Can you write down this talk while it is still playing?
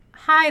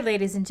Hi,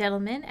 ladies and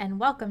gentlemen, and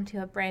welcome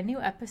to a brand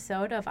new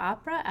episode of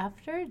Opera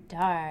After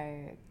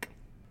Dark.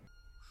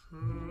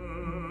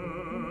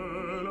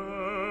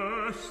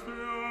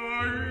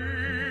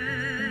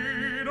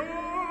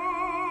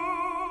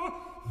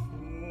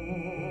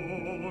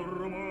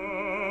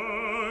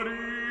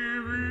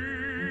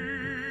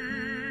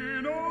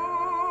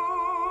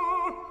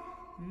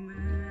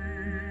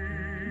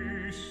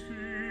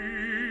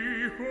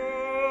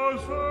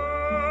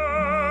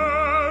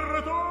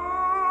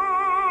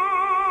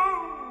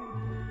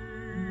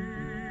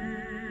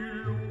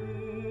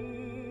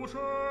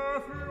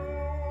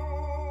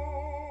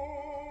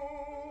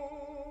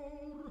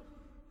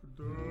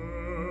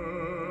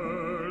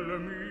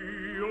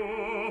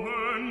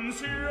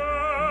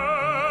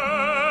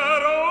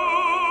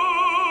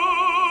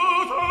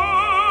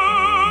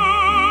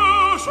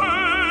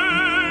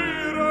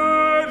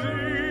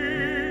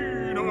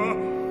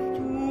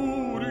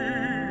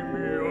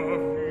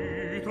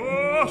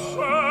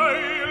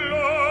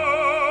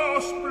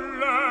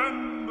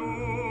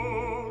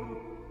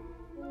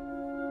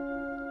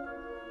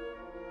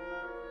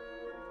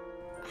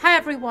 Hi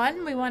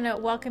everyone, we want to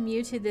welcome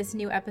you to this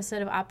new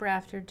episode of Opera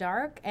After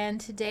Dark, and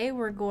today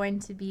we're going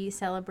to be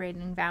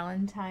celebrating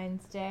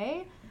Valentine's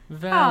Day.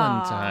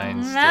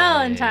 Valentine's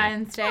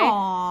Day.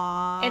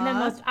 Aww. In the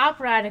most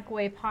operatic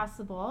way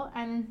possible.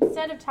 And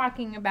instead of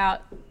talking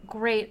about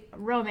great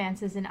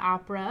romances in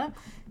opera,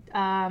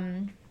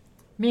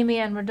 Mimi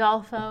and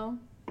Rodolfo,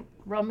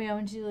 Romeo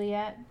and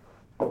Juliet,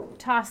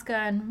 Tosca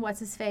and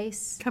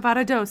what's-his-face?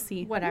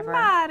 Cavaradossi. Whatever.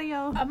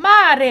 Mario.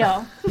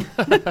 Mario.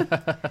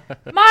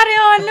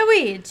 Mario and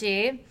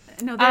Luigi.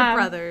 No, they're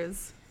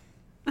brothers.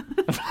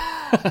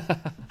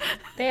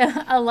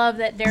 I love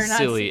that dare not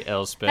Silly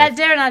Elspeth. that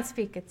dare not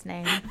speak its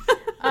name.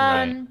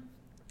 Right.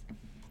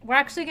 We're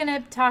actually going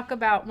to talk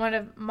about one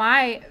of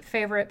my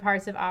favorite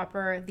parts of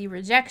opera, the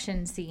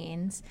rejection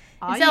scenes,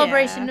 in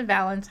celebration of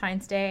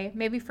Valentine's Day.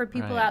 Maybe for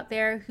people Right. out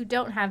there who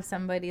don't have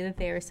somebody that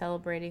they are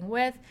celebrating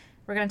with,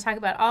 we're going to talk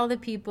about all the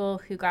people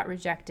who got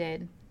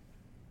rejected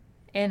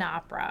in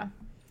opera.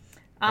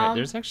 Right,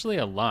 there's actually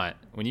a lot.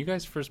 When you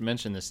guys first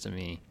mentioned this to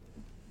me,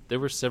 there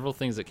were several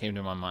things that came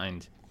to my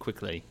mind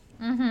quickly.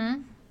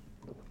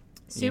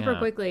 Super Yeah.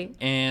 quickly.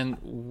 And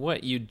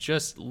what you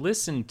just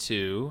listened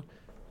to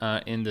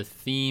in the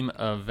theme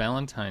of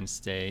Valentine's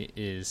Day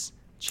is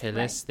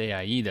Celeste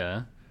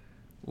Aida,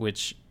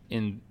 which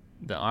in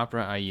the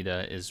opera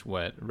Aida is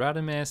what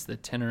Radames, the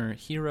tenor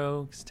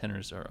hero, because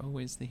tenors are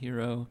always the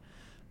hero,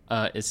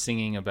 is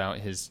singing about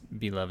his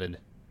beloved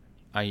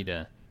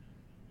Aida.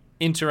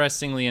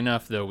 Interestingly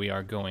enough, though, we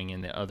are going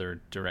in the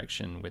other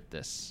direction with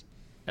this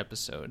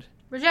episode.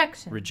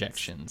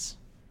 Rejections.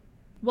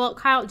 Well,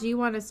 Kyle, do you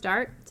want to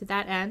start to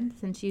that end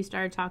since you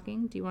started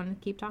talking? Do you want to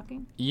keep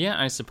talking?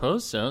 Yeah, I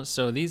suppose so.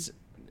 So these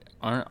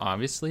aren't,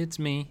 obviously it's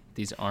me.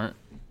 These aren't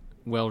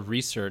well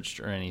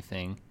researched or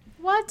anything.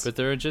 What? But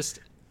there are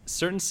just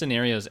certain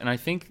scenarios, and I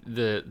think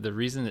the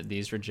reason that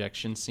these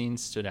rejection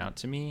scenes stood out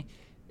to me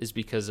is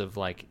because of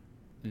like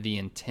the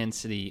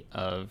intensity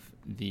of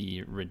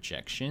the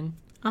rejection.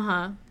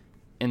 Uh-huh.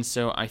 And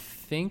so I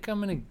think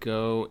I'm going to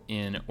go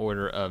in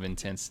order of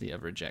intensity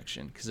of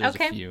rejection because there's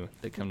Okay. a few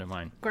that come to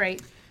mind.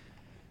 Great.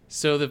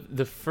 So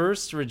the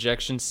first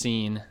rejection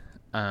scene,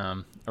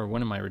 or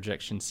one of my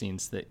rejection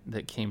scenes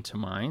that came to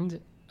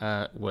mind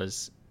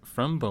was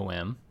from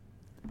Bohème.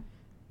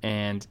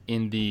 And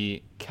in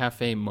the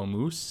Café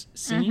Momus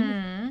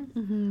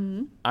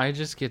scene, I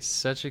just get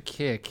such a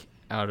kick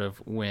out of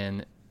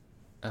when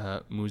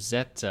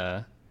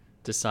Musetta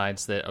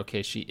decides that,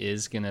 okay, she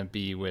is going to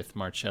be with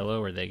Marcello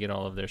or they get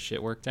all of their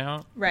shit worked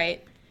out.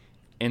 Right.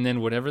 And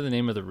then whatever the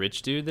name of the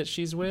rich dude that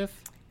she's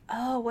with.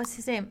 Oh, what's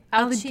his name?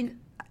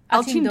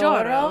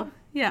 Alcindoro.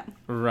 Yeah.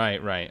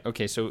 Right.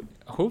 Okay, so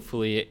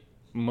hopefully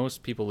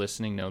most people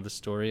listening know the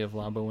story of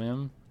La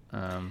Bohème.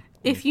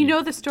 If you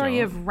know the story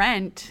don't- of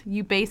Rent,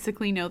 you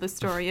basically know the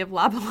story of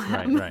La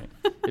Bohème. Right.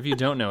 If you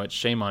don't know it,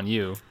 shame on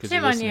you because Shame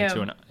you're on listening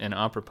you. to an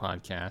opera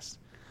podcast.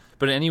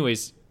 But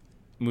anyways,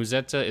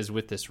 Musetta is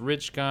with this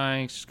rich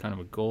guy. She's kind of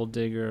a gold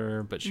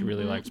digger, but she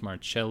really likes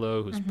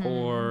Marcello, who's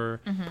poor.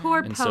 Poor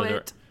And so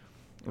poet.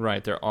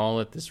 they're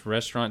all at this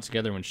restaurant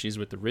together when she's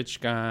with the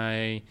rich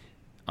guy,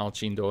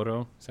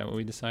 Alcindoro. Is that what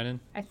we decided?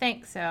 I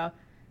think so.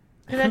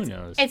 Who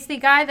knows? It's the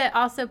guy that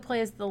also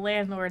plays the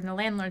landlord, and the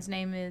landlord's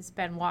name is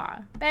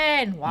Benoit.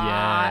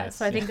 Yes.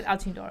 So I think it's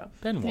Alcindoro.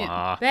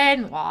 Benoit.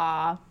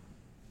 Benoit.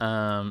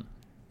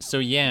 So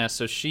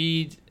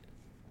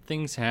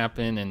things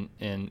happen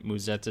and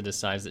Musetta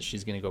decides that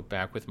she's going to go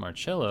back with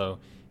Marcello.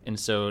 And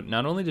so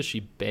not only does she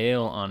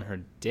bail on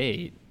her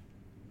date,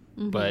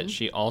 but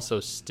she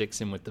also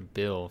sticks him with the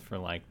bill for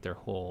like their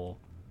whole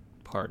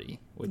party,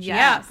 which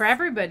Yeah, Yes. for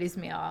everybody's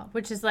meal,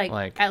 which is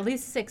like at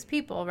least 6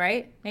 people,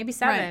 right? Maybe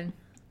 7.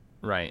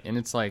 right. And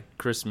it's like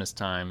Christmas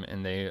time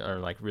and they are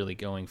like really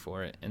going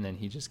for it. And then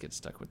he just gets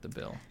stuck with the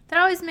bill. That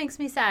always makes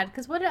me sad,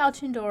 because what did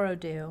Alcindoro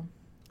do?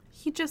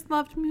 He just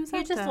loved Musetta.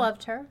 He just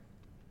loved her.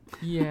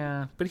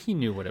 Yeah, but he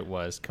knew what it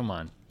was. Come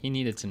on. He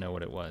needed to know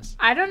what it was.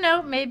 I don't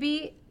know.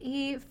 Maybe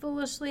he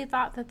foolishly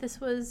thought that this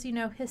was,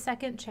 his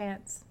second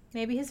chance.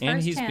 Maybe his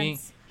And first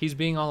chance. he's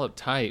being all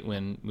uptight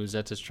when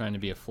Musetta's trying to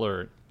be a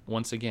flirt.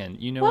 Once again,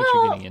 you know what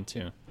you're getting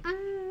into.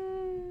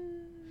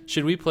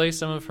 Should we play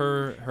some of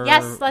her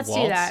Yes, let's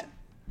waltz? do that.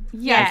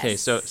 Yes. Okay,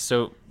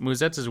 so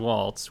Musetta's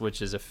Waltz,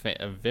 which is a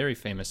very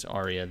famous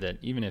aria that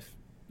even if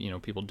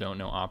people don't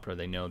know opera,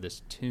 they know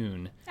this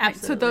tune.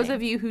 Absolutely. So those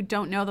of you who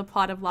don't know the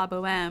plot of La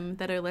Boheme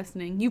that are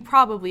listening, you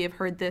probably have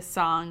heard this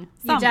song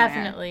somewhere.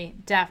 You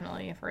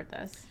definitely have heard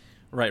this.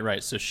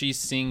 Right. So she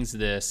sings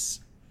this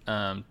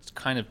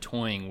kind of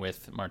toying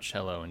with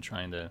Marcello and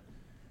trying to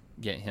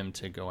get him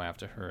to go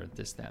after her,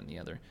 this, that, and the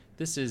other.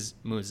 This is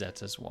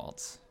Musetta's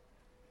Waltz.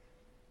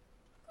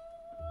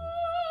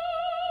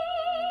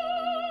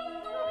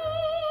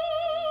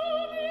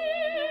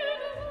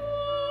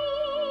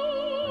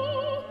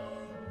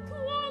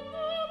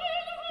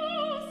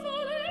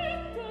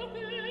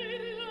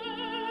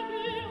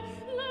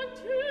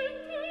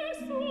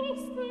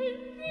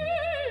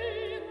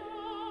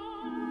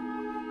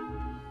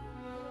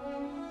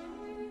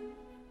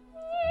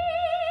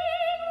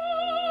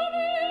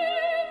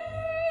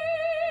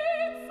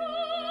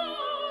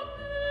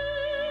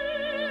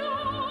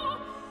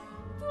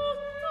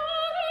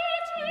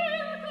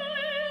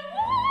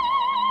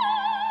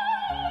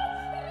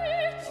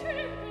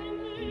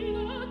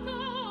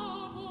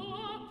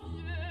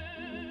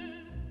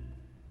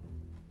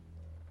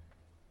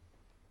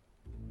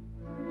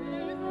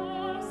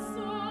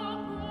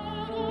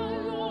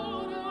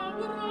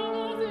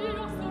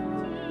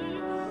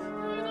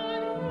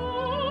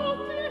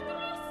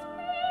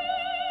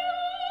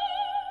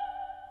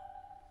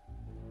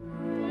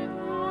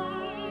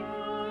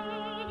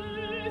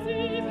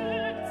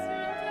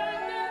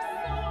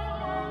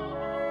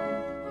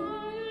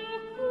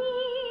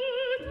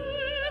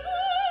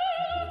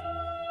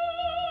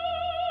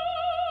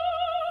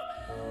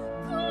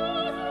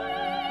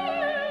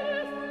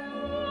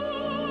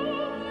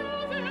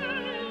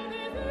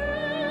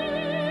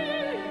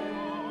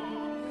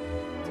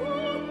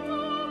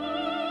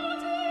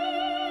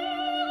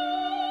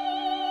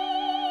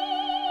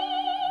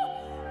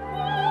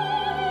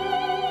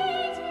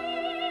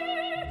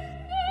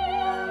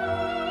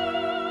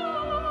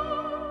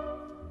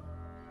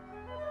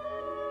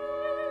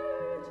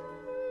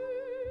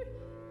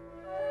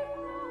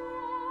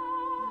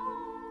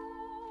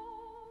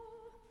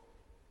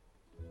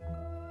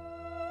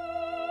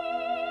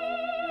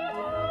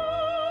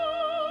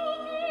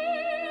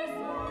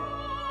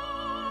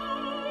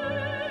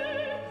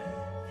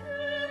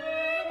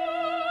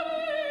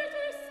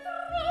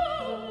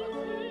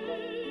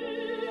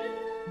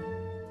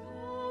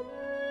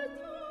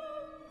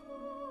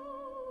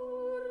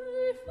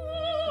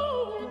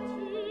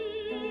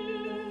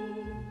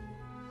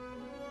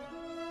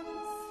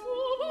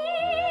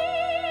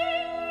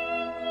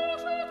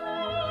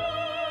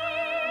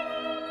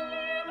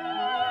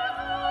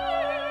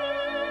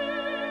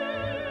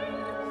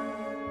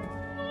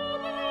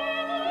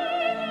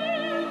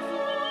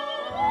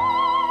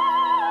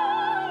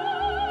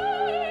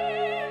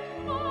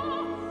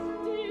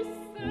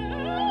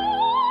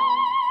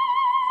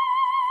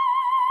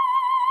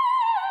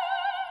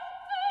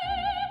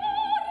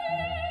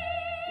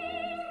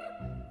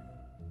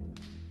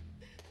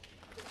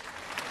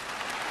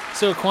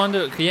 So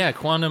quando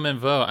me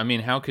vo. I mean,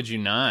 how could you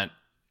not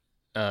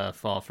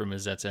fall for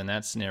Musetta in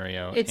that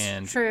scenario?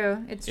 It's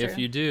true. If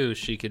you do,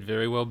 she could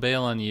very well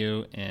bail on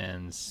you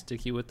and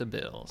stick you with the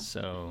bill.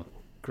 So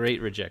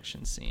great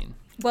rejection scene.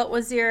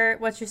 What's your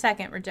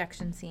second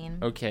rejection scene?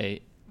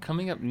 Okay,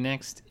 coming up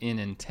next in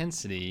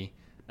intensity,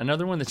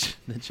 another one that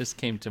just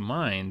came to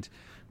mind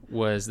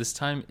was this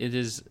time it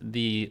is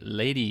the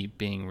lady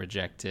being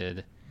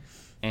rejected,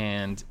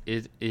 and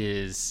it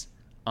is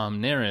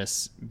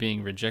Amneris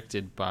being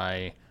rejected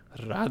by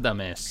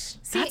Radames.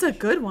 That's a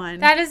good one.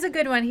 That is a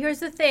good one. Here's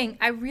the thing.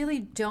 I really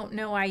don't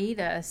know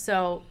Aida,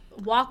 so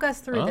walk us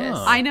through this.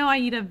 I know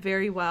Aida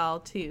very well,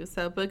 too.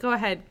 But go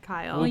ahead,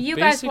 Kyle. Well, you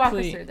guys walk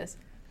us through this.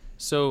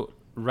 So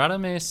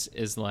Radames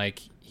is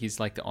he's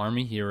like the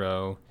army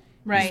hero.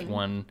 Right. He's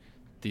won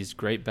these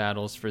great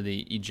battles for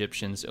the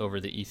Egyptians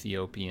over the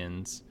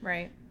Ethiopians.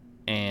 Right.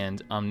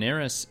 And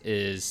Amneris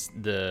is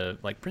the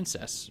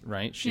princess,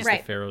 right? She's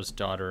right. the pharaoh's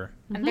daughter.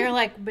 And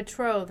they're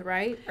betrothed,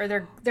 right? Or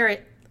they're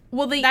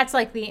that's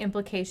the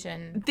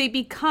implication. They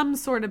become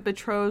sort of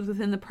betrothed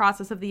within the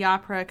process of the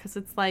opera because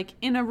it's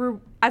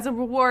as a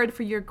reward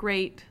for your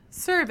great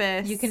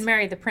service. You can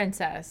marry the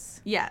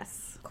princess.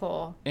 Yes.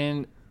 Cool.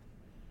 And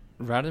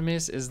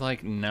Radames is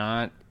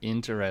not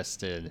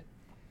interested.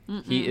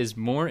 Mm-mm. He is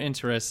more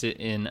interested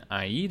in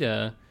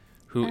Aida,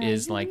 who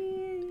is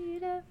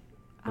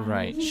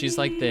right. She's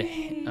the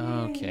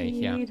okay,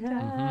 yeah.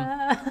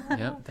 Mm-hmm.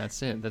 Yep,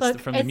 that's it.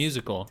 That's from the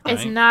musical, right?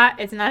 It's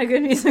not a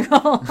good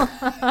musical.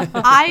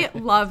 I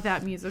love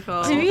that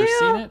musical. Do you? Ever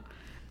seen it?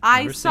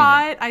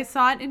 I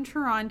saw it in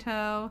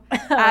Toronto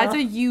as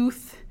a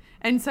youth.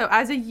 And so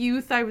as a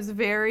youth I was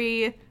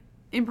very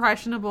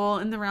impressionable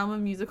in the realm of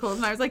musicals,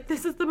 and I was like,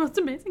 this is the most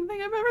amazing thing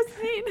I've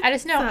ever seen. I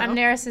just know So-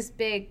 Amneris'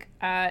 big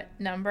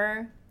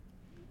number,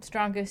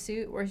 Strongest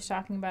Suit, where she's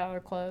talking about all her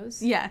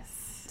clothes.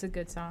 Yes. It's a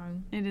good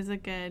song. It is a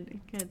good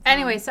song.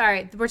 Anyway,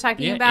 sorry. We're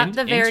talking about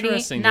the Verdi,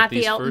 interesting not that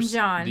the Elton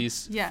John.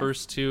 These Yes.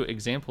 first two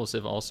examples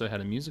have also had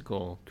a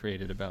musical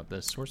created about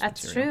the source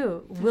That's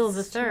material. true. Will the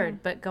That's Third, true.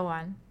 but go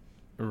on.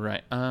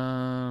 Right.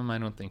 I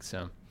don't think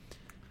so.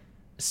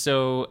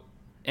 So,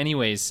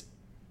 anyways,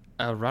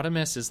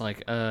 Radames is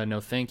like, no,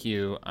 thank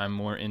you. I'm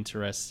more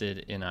interested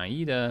in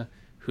Aida,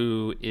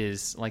 who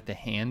is like the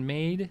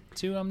handmaid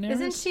to Amneris.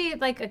 Isn't she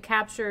like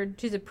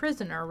she's a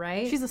prisoner,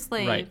 right? She's a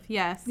slave. Right.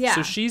 Yes. Yeah.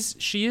 So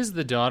she is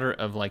the daughter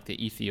of like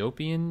the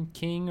Ethiopian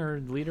king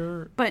or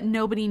leader. But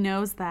nobody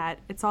knows that.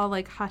 It's all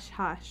like hush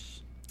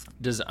hush.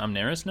 Does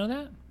Amneris know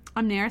that?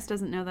 Amneris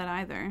doesn't know that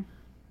either.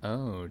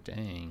 Oh,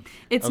 dang.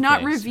 It's Okay, not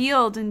so-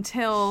 revealed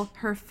until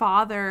her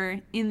father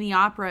in the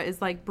opera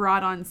is like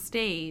brought on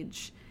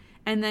stage.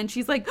 And then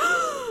she's like,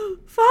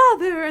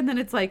 Father! And then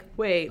it's like,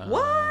 wait,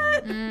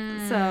 what?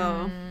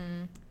 So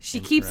she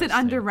keeps it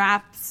under Interesting.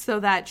 wraps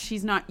so that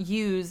she's not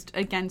used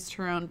against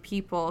her own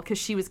people because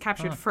she was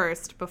captured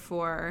first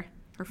before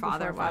her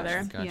father Before father.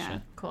 was. Gotcha. Yeah.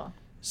 Cool.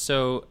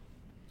 So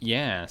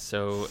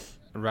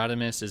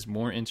Radames is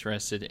more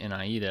interested in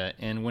Aida,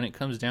 and when it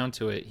comes down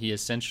to it, he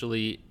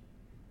essentially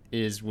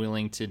is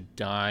willing to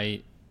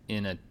die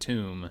in a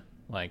tomb,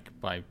 like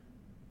by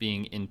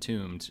being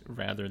entombed,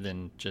 rather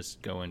than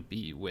just go and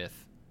be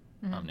with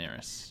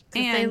Amneris. Because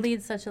they And-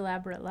 lead such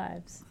elaborate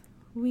lives.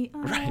 We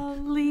all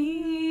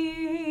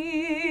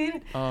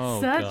lead Oh,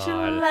 such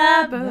God.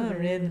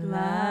 elaborate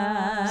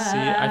lives. See,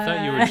 I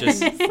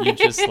thought you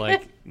just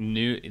like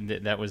knew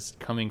that was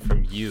coming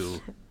from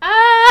you.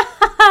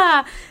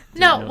 Ah!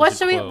 No, know what the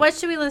should we quote. what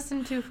should we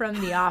listen to from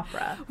the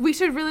opera? We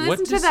should really What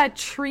listen does- to that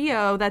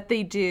trio that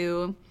they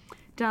do.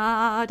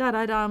 Da da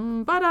da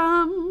dum ba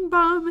dum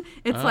bum.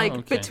 It's Oh, like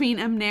okay. between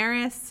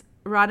Amneris,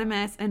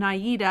 Radames, and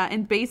Aida,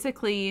 and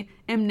basically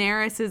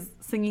Amneris is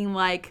singing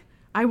like,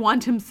 "I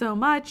want him so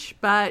much,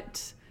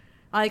 but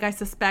like I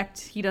suspect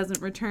he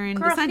doesn't return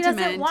Girl, the he sentiment."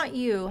 doesn't want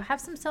you. Have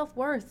some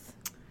self-worth.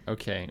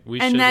 Okay, we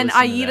And should then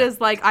listen to that.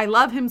 Aida's like, I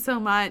love him so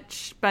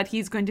much, but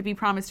he's going to be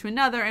promised to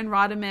another. And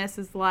Radames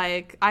is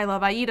like, I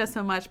love Aida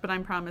so much, but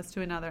I'm promised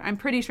to another. I'm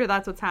pretty sure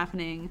that's what's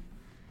happening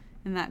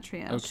in that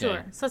trio. Okay.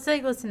 Sure. So let's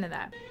take a listen to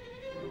that.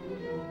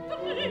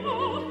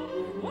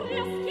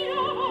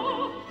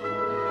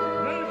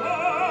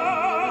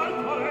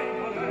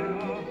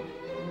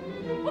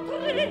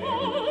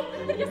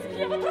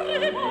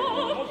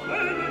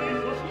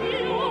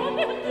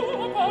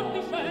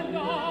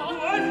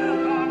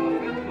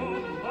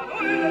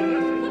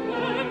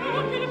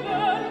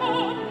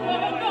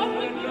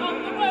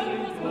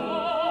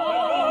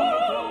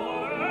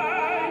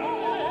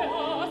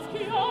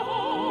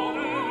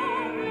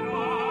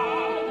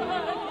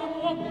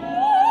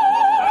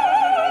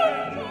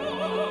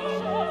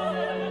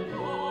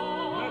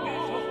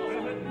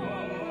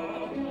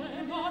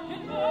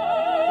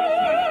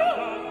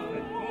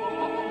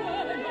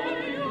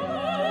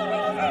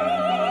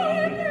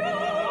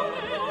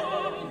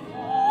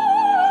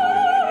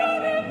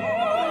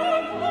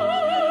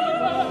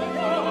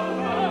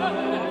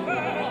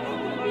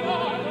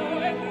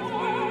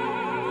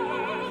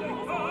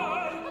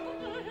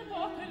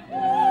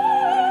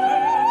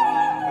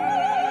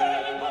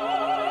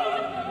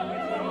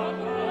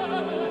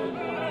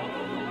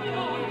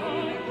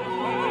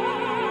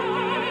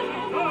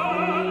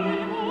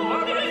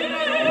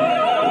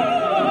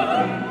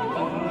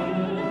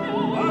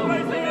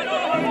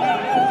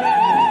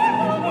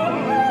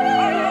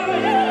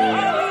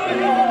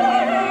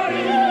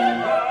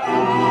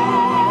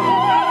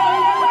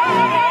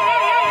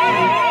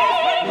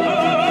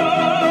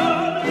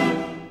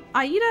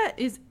 Aida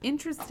is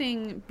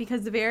interesting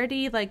because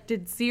Verdi like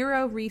did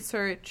zero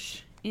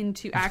research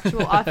into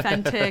actual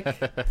authentic.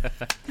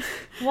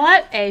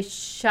 What a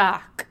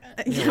shock.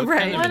 Yeah, what right.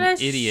 kind of What an a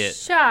idiot.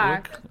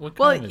 shock. What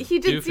Well, kind of a he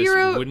did doofus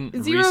zero wouldn't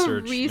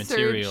research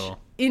material?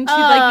 into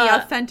like the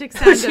authentic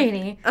sound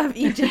Puccini. of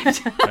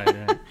Egypt, Right,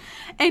 right.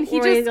 and he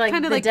Where just like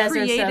kind of the like deserts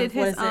created of, his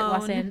what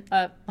is it,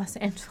 own. Los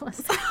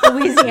Angeles,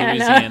 Louisiana.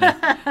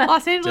 Louisiana.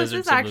 Los Angeles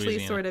Deserts is of actually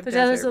Louisiana. sort of The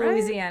desert, deserts of right?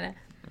 Louisiana.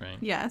 Right.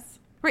 Yes.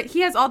 Right.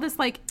 He has all this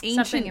like Something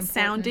ancient important.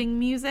 sounding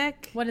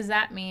music. What does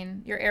that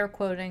mean? You're air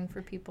quoting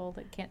for people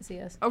that can't see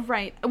us. Oh,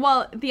 right.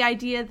 Well, the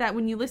idea that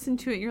when you listen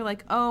to it, you're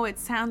like, oh, it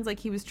sounds like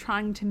he was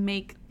trying to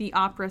make the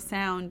opera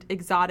sound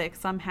exotic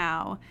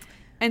somehow.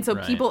 And so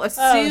Right. people Oh,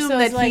 assume so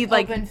that it's like he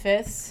like open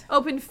fists.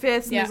 open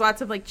fists and Yeah. there's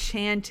lots of like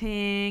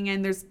chanting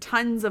and there's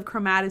tons of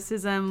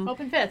chromaticism.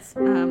 Open fists.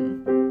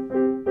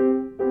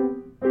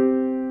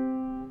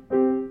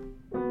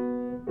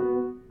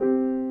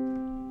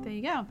 There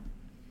you go.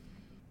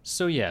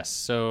 So yes,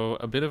 so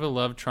a bit of a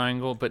love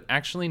triangle, but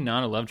actually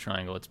not a love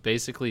triangle. It's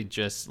basically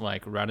just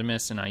like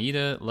Radames and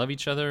Aida love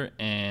each other,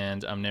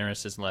 and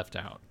Amneris is left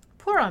out.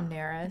 Poor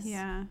Amneris.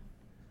 Yeah.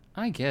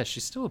 I guess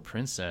she's still a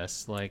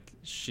princess. Like,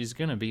 she's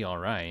gonna be all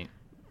right.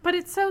 But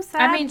it's so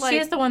sad. I mean, like, she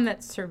is the one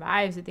that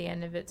survives at the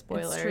end of it.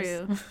 Spoilers. It's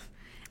true.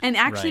 And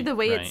actually, Right, the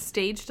way right. it's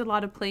staged a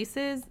lot of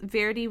places,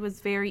 Verdi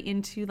was very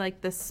into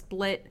like the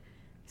split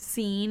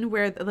scene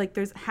where like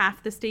there's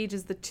half the stage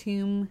is the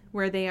tomb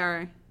where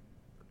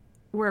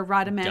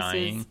Radames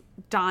Dying. is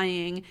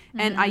dying,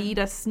 and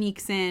Aida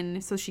sneaks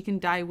in so she can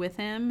die with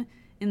him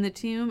in the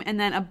tomb, and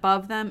then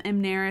above them,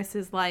 Amneris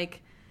is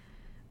like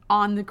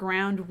on the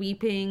ground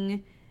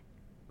weeping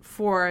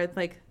for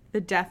like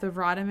the death of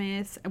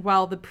Radames,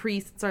 while the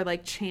priests are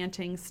like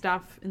chanting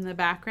stuff in the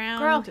background.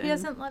 Girl, he and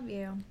doesn't love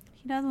you.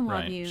 He doesn't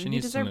love Right. you. She You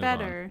needs to deserve move on.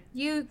 better.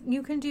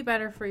 You can do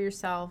better for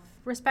yourself.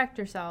 Respect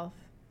yourself.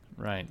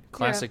 Right.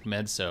 Classic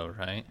mezzo,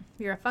 right?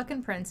 You're a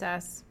fucking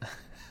princess.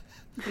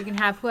 You can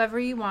have whoever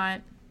you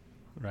want,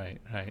 Right,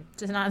 right.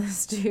 just not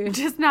this dude.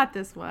 Just not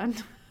this one.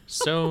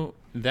 So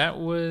that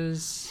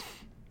was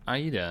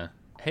Aida.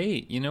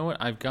 Hey, you know what?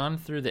 I've gone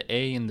through the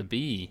A and the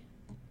B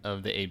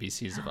of the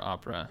ABCs of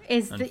opera.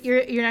 Is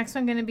your next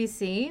one going to be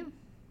C?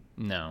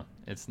 No,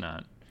 it's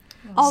not.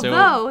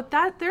 Although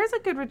there's a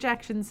good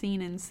rejection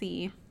scene in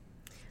C.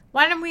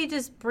 Why don't we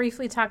just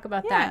briefly talk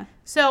about Yeah. that?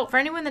 So, for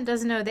anyone that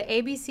doesn't know, the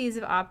ABCs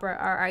of opera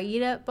are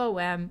Aida,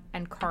 Bohème,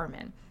 and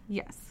Carmen.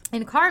 Yes.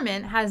 And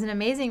Carmen has an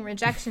amazing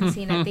rejection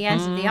scene at the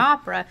end of the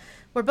opera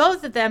where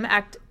both of them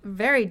act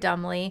very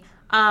dumbly.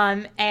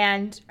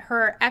 And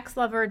her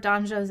ex-lover,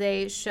 Don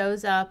Jose,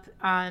 shows up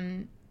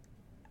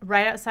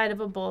right outside of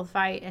a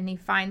bullfight, and he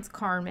finds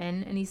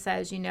Carmen, and he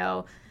says, you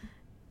know,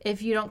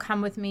 if you don't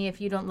come with me,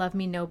 if you don't love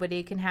me,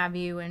 nobody can have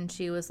you. And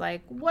she was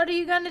like, what are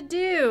you going to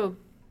do,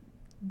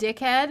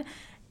 dickhead?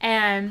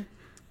 And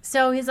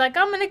so he's like,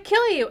 I'm going to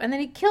kill you. And then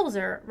he kills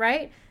her,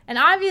 right? And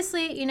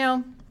obviously, you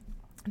know,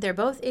 they're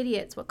both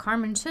idiots. What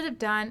Carmen should have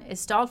done is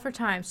stalled for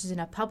time. She's in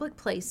a public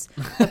place.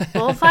 The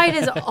bullfight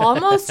is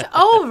almost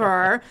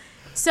over.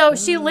 So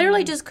she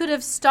literally just could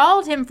have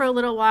stalled him for a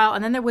little while,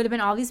 and then there would have been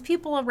all these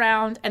people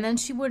around, and then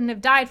she wouldn't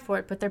have died for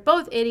it. But they're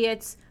both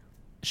idiots.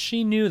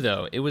 She knew,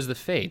 though. It was the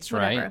fates,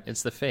 Whatever. right?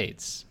 It's the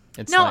fates.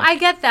 It's No, like, I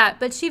get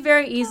that, but she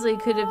very easily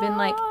could have been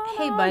like,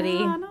 hey, buddy.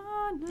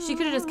 She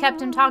could have just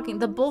kept him talking.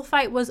 The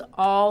bullfight was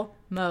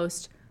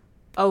almost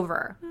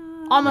over.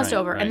 Almost Right,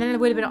 over. right. And then there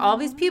would have been all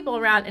these people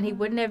around, and he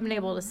wouldn't have been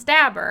able to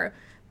stab her.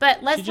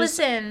 But let's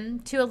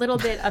listen to a little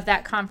bit of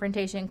that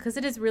confrontation, because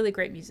it is really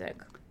great music.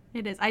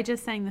 It is. I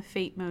just sang the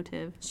Fate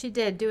motive. She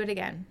did. Do it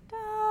again.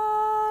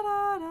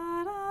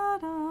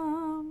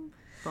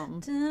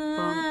 Boom.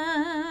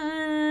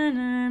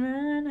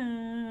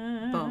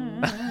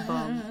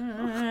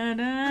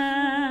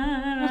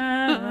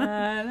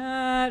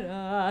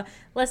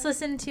 Let's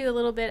listen to a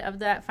little bit of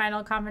that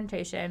final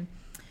confrontation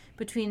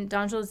between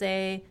Don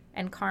Jose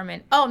and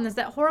Carmen. Oh, and there's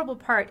that horrible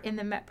part in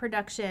the Met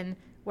production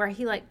where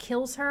he like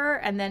kills her,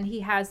 and then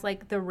he has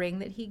like the ring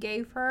that he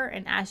gave her,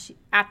 and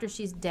after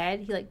she's dead,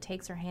 he like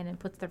takes her hand and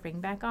puts the ring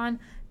back on.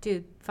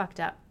 Dude, fucked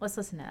up. Let's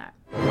listen to that.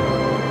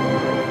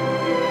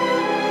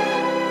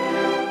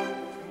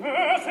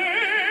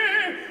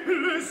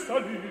 Le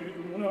salut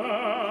de mon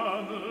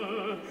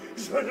âme,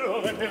 je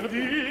l'aurais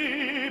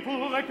perdu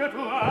pour que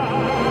toi.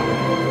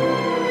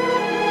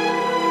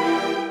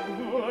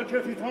 Oh, que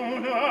fit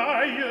ton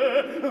œil,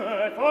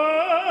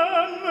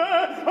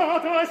 femme,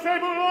 entre ses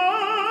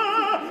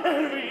bras,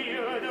 elle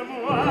rire de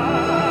moi.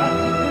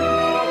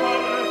 Non, par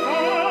le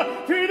sang,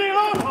 tu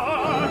n'iras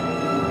pas,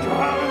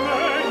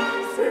 Carmen,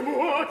 c'est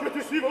moi que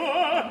tu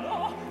suivras.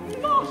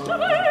 Non,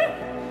 chérie,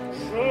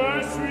 je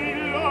suis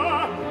là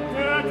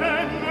de te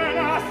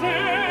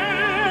menacer.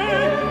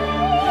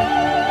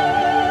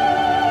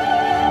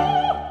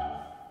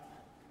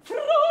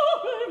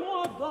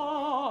 Frappez-moi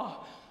bas.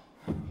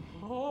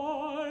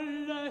 Oh,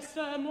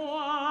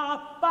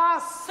 laissez-moi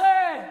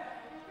passer.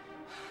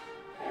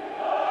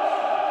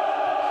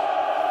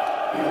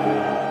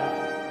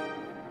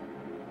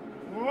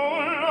 Pour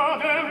la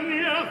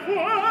dernière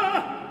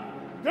fois,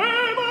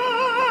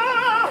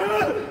 démarre.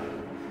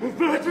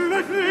 Veux-tu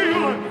le fuir?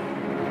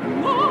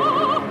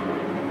 Non!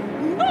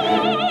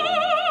 Non!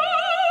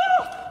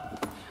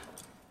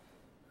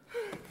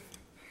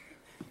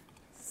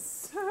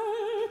 Cette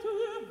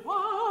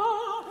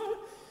balle,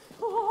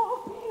 oh,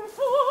 il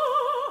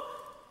faut,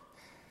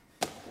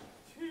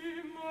 tu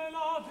me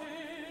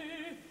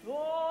l'avais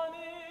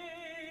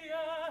donnée.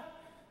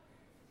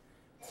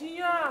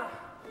 Tiens!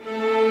 Eh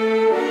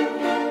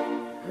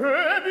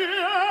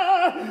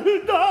bien,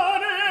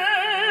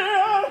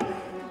 donnez!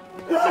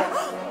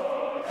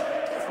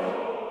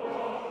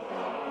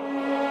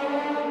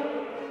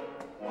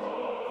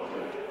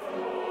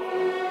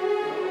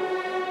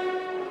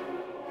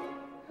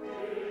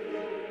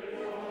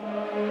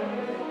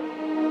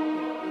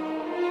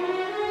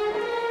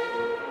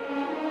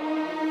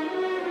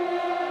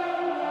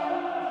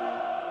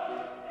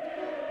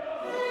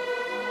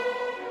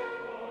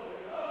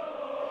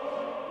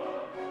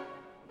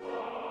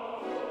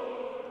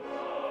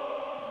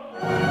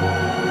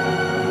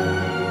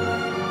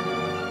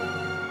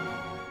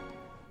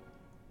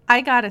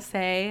 I gotta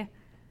say,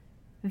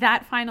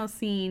 that final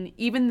scene,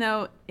 even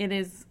though it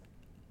is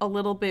a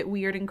little bit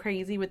weird and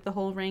crazy with the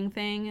whole ring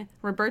thing,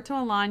 Roberto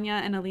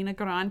Alagna and Alina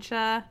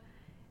Garancia,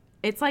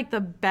 it's like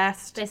the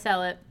best They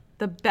sell it.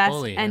 the best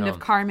Holy end hell. of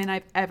Carmen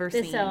I've ever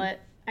They seen. sell it.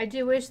 I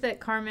do wish that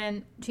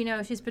Carmen,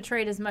 she's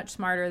portrayed as much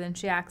smarter than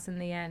she acts in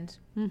the end.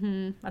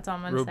 Mm-hmm. That's all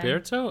I'm going to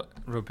say.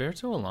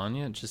 Roberto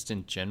Alagna, just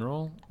in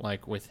general,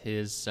 like with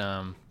his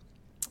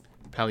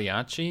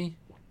Pagliacci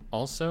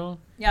also,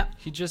 Yep.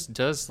 he just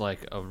does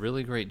like a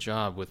really great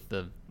job with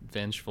the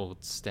vengeful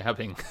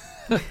stabbing.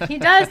 He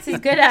does. He's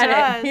good at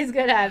does. it. He's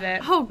good at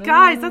it. Oh,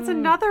 guys, that's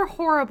another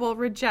horrible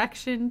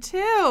rejection,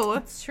 too.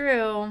 It's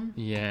true.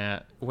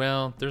 Yeah,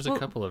 well, there's a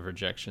couple of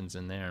rejections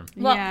in there.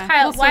 Well, Yeah.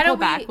 Kyle, We'll why circle don't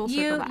back. We'll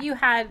circle you back. you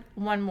had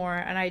one more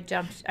and I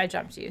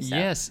jumped you. So.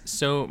 Yes,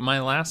 so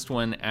my last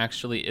one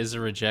actually is a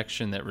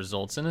rejection that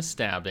results in a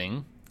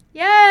stabbing,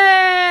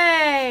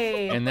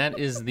 Yay! and that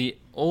is the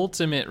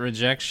ultimate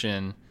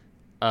rejection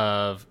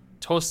of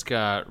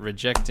Tosca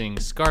rejecting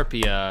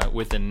Scarpia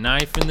with a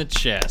knife in the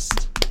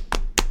chest.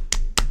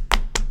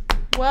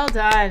 Well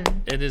done.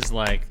 It is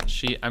like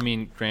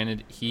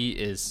granted, he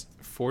is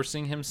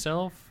forcing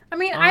himself. I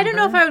mean, on I don't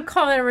know if her. I would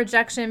call it a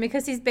rejection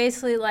because he's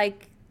basically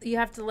like, you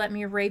have to let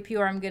me rape you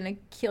or I'm going to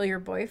kill your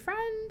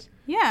boyfriend.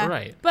 Yeah.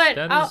 Right. But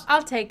That is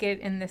I'll take it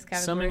in this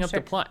category. summing up sure.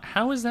 the plot.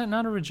 How is that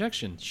not a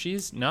rejection?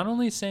 She's not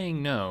only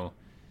saying no,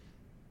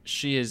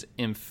 she is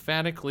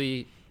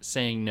emphatically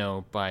saying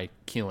no by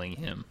killing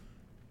him.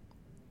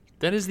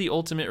 That is the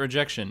ultimate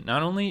rejection.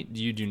 Not only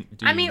do you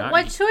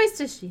what choice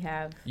does she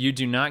have? you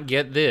do not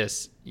get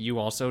this, you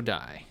also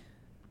die.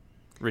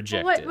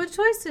 Rejected. What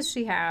choice does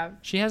she have?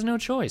 She has no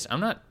choice. I'm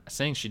not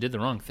saying she did the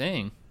wrong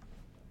thing.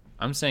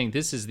 I'm saying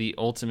this is the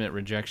ultimate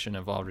rejection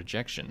of all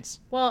rejections.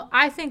 Well,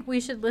 I think we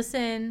should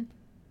listen.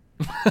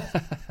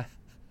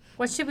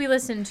 What should we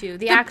listen to?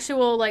 The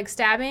actual like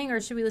stabbing, or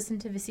should we listen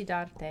to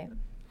Visidarte?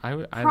 I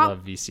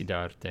love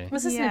Visidarte.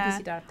 Let's listen Yeah.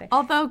 to Visidarte.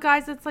 Although,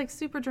 guys, it's like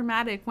super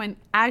dramatic when,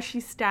 as she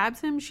stabs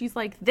him, she's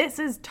like, "This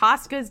is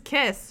Tosca's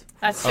kiss."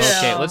 That's true.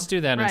 Okay, let's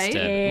do that Right?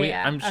 instead.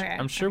 Yeah.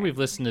 I'm sure Okay. we've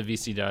listened to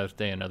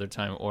Visidarte another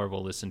time, or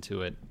we'll listen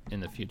to it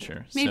in the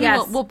future. Maybe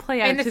So we'll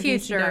play out in the to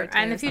future. Visidarte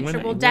In the or future,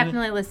 something. we'll When-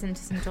 definitely listen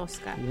to some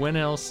Tosca. when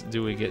else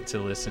do we get to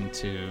listen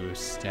to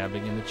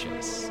stabbing in the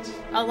chest?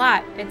 A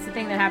lot. It's the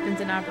thing that happens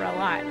in opera a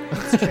lot.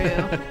 It's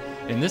true.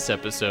 In this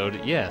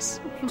episode, yes.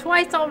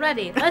 Twice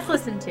already. Let's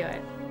listen to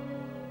it.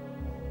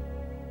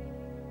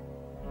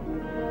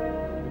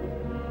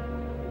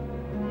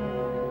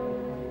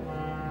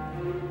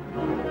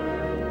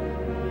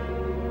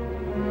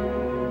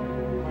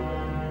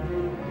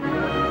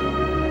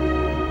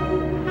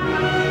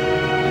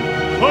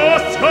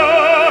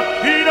 Tosca,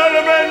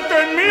 finalmente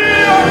en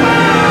mio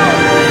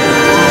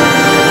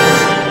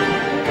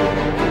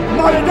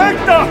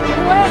maledetta!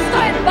 Questo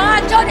è il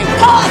bacio di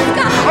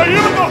Tosca!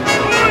 Aiuto!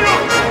 Muoio!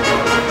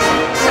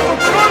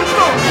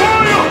 Soccorso!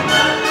 Muoio!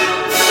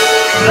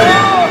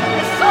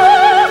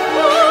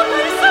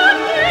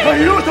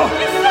 Aiuto!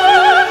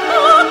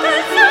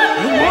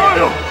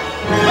 Muoio!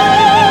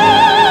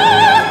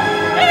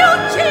 È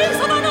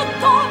ucciso da una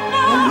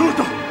donna!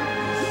 Aiuto!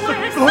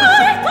 Sei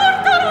Soccorso!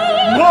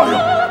 torturato! Muoio!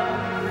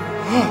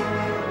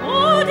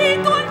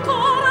 Udito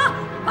ancora!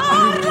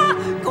 Parla!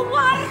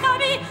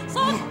 Guardami!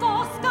 Son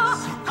Tosca!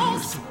 O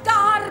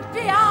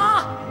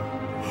Scarpia!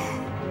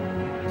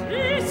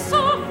 Ti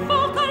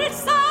soffoca il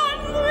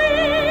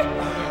sangue!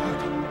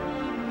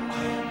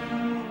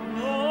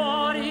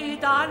 Muori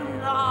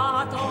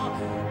dannato!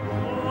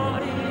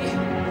 Muori!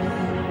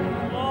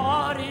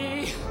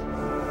 Muori!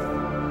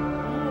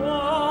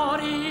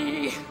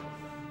 Muori!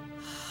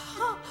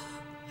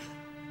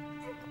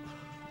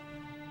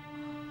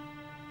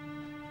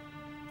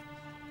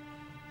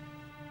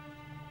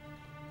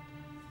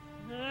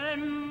 È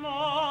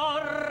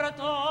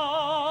morto!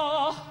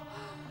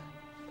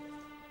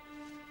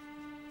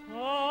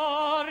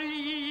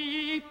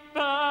 Ori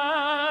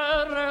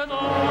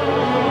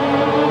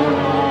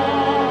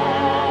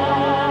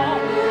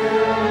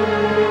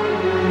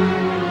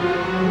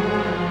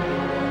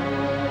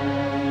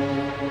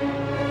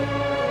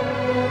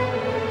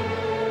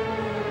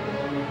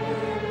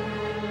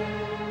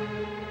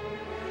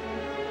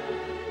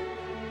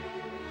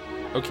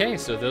Okay,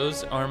 so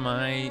those are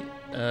my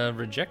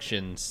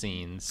rejection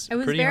scenes. It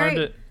was pretty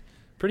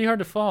hard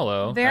to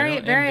follow. I Very,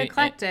 don't very envy-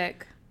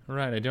 eclectic.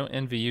 Right, I don't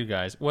envy you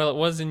guys. Well, it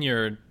was in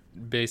your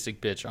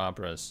basic bitch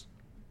operas.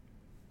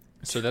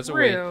 So that's a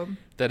way. True.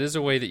 That is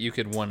a way that you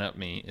could one up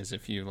me, is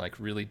if you like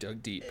really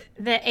dug deep.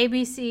 The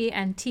ABC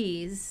and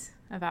T's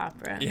of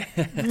opera.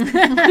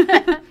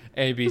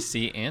 A, B,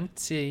 C, and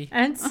T.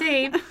 And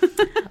C.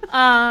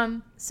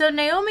 So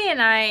Naomi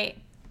and I,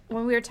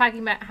 when we were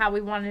talking about how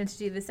we wanted to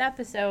do this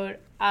episode,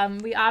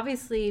 we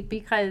obviously,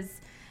 because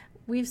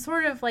we've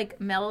sort of like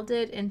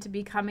melded into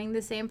becoming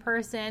the same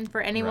person.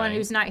 For anyone Right.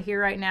 who's not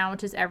here right now,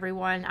 which is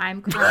everyone,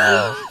 I'm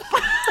currently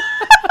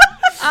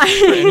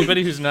For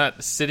anybody who's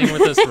not sitting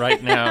with us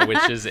right now,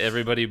 which is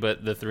everybody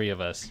but the three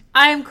of us.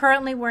 I'm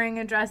currently wearing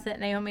a dress that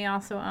Naomi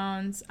also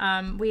owns.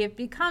 We have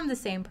become the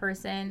same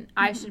person.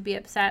 I should be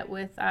upset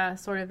with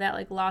sort of that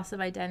like loss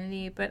of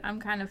identity, but I'm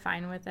kind of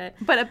fine with it.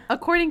 But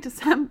according to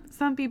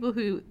some people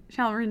who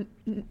shall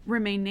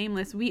remain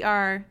nameless, we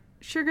are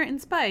sugar and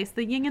spice,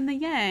 the yin and the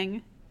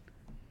yang.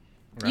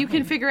 You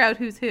can figure out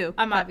who's who.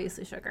 I'm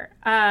obviously Sugar.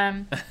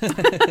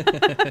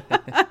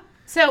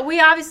 So we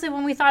obviously,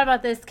 when we thought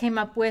about this, came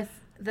up with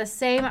the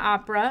same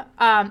opera.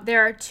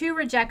 There are 2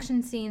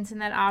 rejection scenes in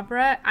that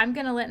opera. I'm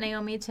going to let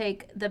Naomi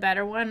take the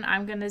better one.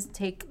 I'm going to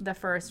take the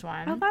first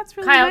one. Oh, that's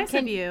really Kyle, nice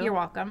of you. You're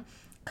welcome.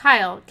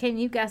 Kyle, can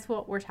you guess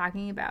what we're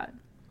talking about?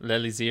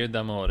 L'Elisir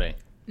d'Amore.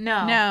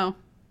 No. No.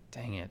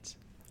 Dang it.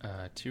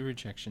 2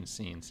 rejection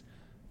scenes.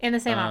 In the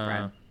same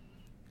opera,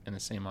 In the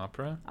same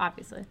opera?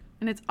 obviously.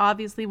 And it's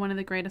obviously one of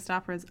the greatest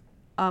operas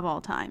of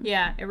all time.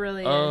 Yeah, it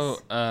really Oh,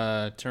 is.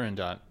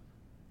 Turandot.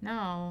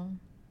 No.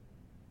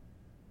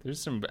 There's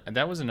some.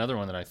 That was another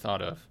one that I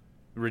thought of.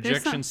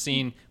 Rejection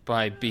scene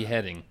by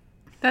beheading.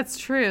 That's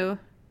true.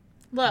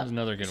 Look, was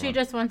another good she one.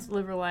 just wants to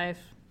live her life.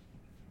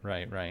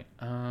 Right.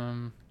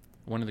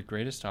 One of the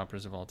greatest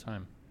operas of all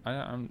time.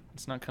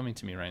 It's not coming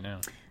to me right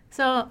now.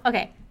 So,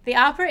 okay. The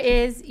opera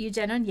is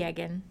Eugen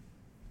Onegin.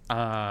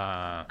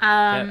 That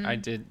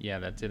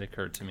did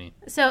occur to me.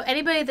 So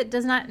anybody that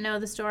does not know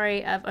the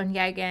story of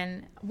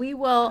Onegin, we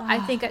will, I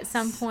think, at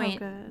some so point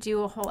good.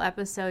 do a whole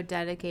episode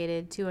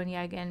dedicated to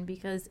Onegin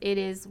because it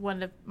is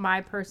one of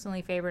my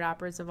personally favorite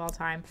operas of all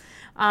time.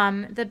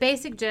 The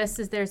basic gist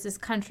is there's this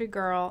country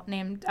girl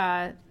named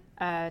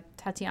Tatiana,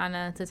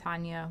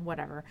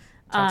 whatever.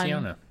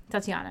 Tatiana,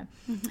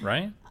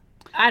 right?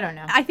 I don't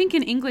know. I think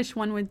in English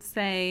one would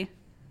say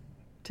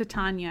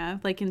Titania,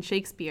 like in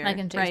Shakespeare. Like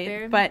in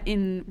Shakespeare? Right? But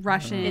in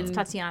Russian, It's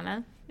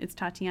Tatiana. it's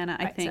Tatiana,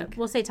 I Right, think. so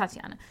we'll say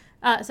Tatiana.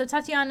 So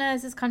Tatiana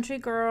is this country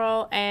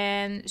girl,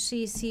 and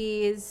she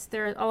sees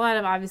there's a lot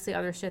of obviously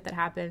other shit that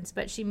happens,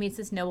 but she meets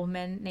this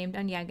nobleman named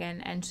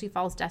Onegin, and she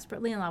falls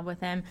desperately in love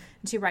with him,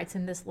 and she writes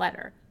him this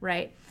letter,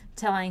 right,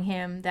 telling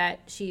him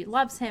that she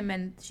loves him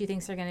and she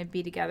thinks they're going to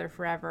be together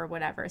forever,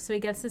 whatever. So he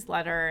gets this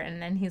letter,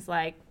 and then he's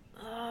like,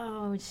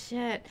 oh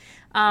shit.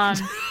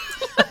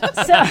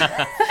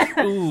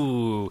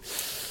 Ooh.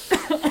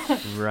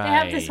 Right. They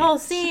have this whole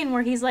scene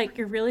where he's like,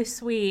 you're really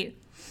sweet,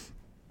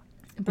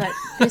 but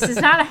this is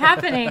not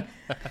happening.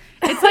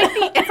 It's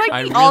like the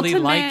I really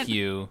ultimate. like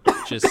you,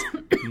 just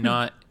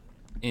not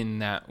in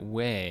that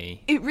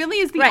way. It really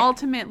is the Right.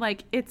 ultimate.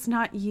 Like, it's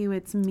not you,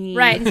 it's me.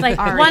 Right. It's like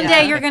Aria. one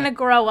day you're going to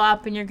grow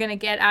up and you're going to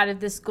get out of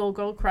this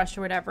schoolgirl crush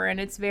or whatever. And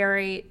it's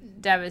very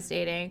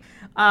devastating.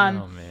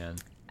 Oh man.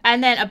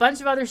 And then a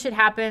bunch of other shit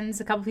happens.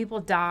 A couple people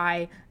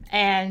die.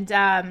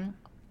 And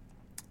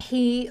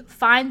he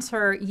finds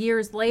her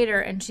years later,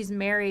 and she's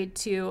married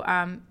to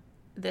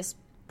this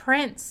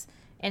prince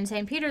in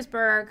St.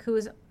 Petersburg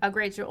who's a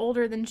great deal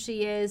older than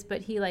she is,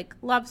 but he like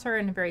loves her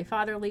in a very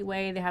fatherly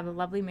way. They have a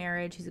lovely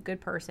marriage. He's a good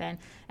person.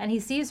 And he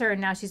sees her,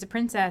 and now she's a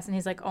princess, and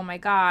he's like, oh my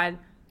God,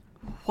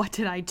 What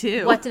did I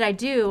do? what did I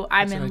do?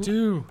 I'm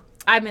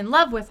in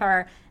love with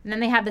her. And then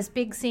they have this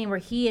big scene where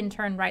he in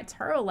turn writes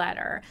her a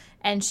letter,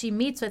 and she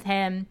meets with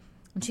him,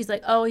 and she's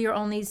like, oh, you're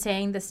only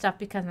saying this stuff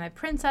because I'm a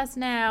princess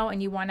now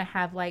and you want to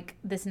have like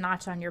this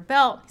notch on your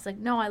belt. He's like,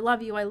 no, I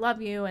love you.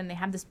 And they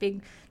have this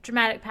big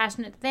dramatic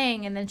passionate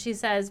thing, and then she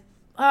says,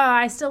 oh,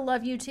 I still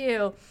love you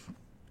too.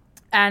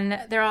 And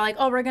they're all like,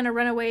 oh, we're going to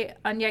run away.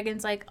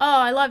 Onegin's like, oh,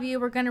 I love you.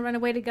 We're going to run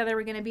away together.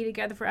 We're going to be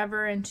together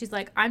forever. And she's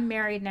like, I'm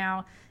married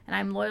now, and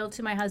I'm loyal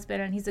to my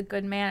husband, and he's a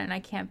good man, and I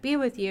can't be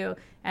with you.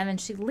 And then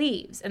she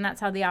leaves, and that's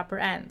how the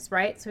opera ends,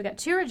 right? So we got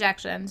 2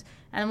 rejections.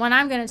 And what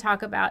I'm going to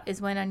talk about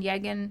is when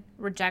Onegin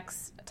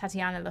rejects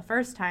Tatiana the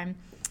first time.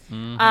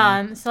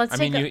 So let's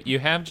You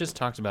have just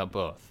talked about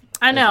both.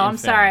 I know. In I'm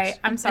sorry. fairness.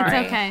 I'm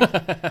sorry. It's okay.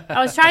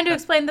 I was trying to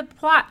explain the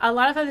plot. A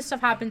lot of other stuff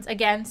happens.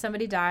 Again,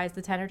 somebody dies.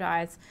 The tenor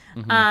dies.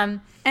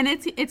 And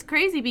it's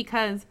crazy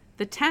because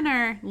the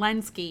tenor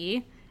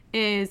Lenski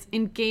is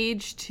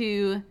engaged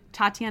to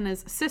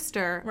Tatiana's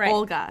sister, Right.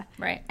 Olga.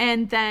 Right.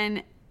 And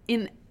then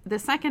in the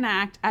second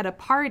act at a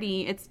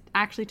party, it's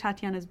actually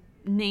Tatiana's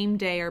name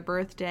day or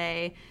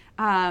birthday.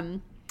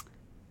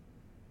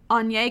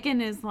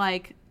 Onegin is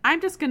like, I'm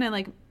just gonna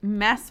like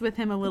mess with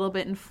him a little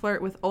bit and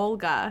flirt with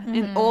Olga,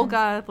 and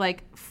Olga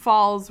like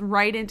falls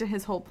right into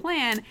his whole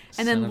plan,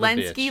 and then Son of a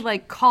Lenski bitch.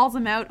 like calls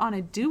him out on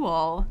a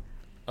duel.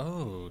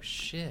 Oh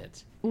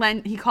shit.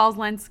 He calls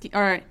Lenski,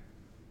 or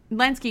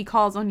Lenski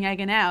calls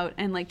Onegin out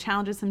and like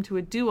challenges him to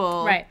a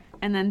duel, Right.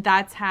 And then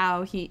that's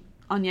how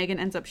Onegin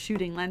ends up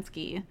shooting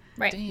Lenski.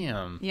 Right.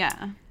 Damn.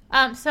 Yeah.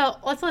 So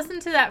let's listen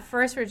to that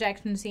first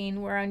rejection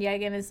scene where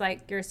Onegin is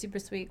like, you're a super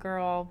sweet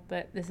girl,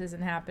 but this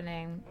isn't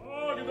happening.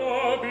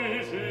 Когда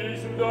бежишь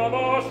в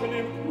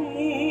домашнем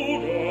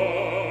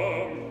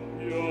кругом,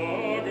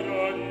 не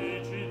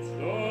ограничится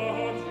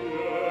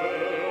тебе.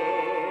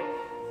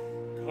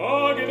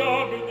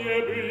 Когда мне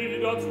быть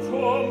в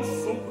чем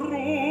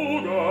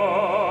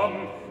супругом,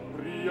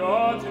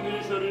 приятней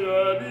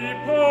жребий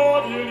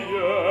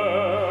повелье,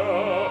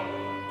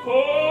 то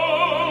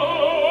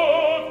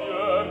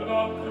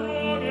верно,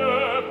 кроме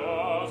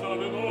вас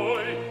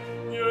одной,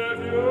 не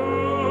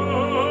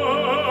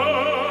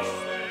вешь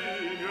ты,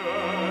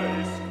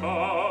 не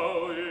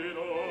искал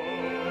иной.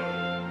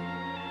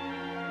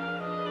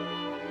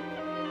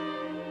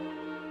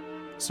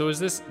 So is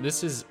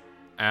this is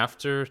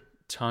after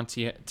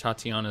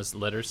Tatiana's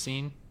letter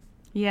scene?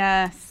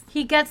 Yes.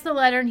 He gets the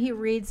letter and he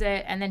reads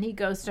it, and then he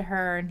goes to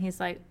her and he's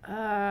like,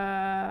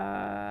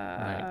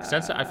 Right. 'Cause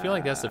that's, I feel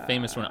like that's the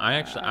famous one.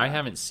 I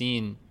haven't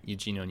seen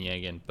Eugene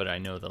Onegin, but I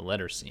know the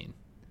letter scene.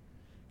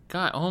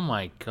 God, oh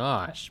my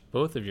gosh.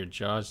 Both of your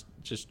jaws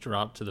just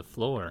dropped to the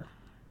floor.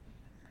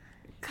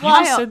 You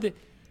Kyle, just said that.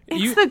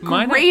 it's the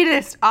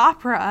greatest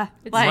opera.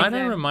 Like, Might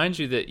I remind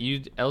you that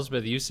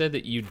Elspeth, you said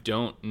that you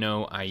don't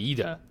know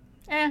Aida.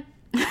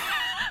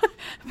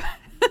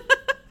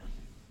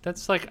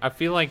 That's like, I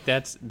feel like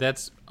that's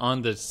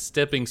on the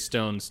stepping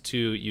stones to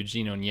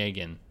Eugene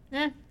Onegin.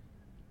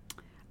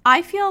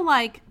 I feel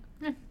like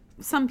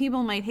some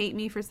people might hate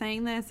me for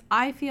saying this.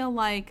 I feel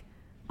like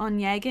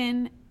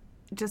Onegin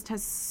just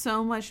has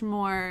so much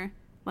more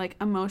like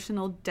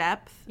emotional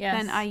depth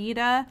than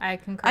Aida. I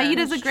concur.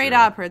 Aida's a great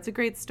opera. It's a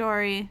great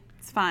story.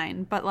 It's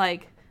fine. But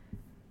like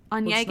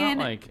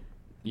Onegin,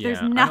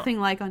 there's nothing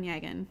like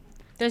Onegin.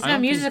 There's no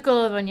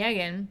musical of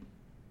Onegin.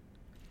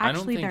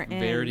 Actually, I don't think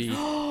there Verdi. is.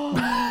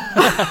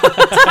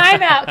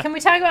 Time out. Can we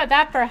talk about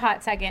that for a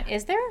hot second?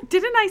 Is there?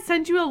 Didn't I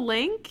send you a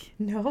link?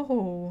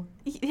 No.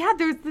 Yeah,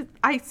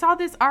 I saw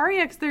this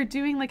aria 'cause they're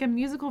doing like a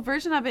musical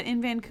version of it in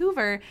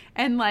Vancouver,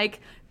 and like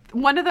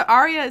one of the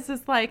arias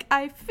is like,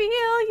 I feel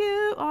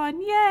you,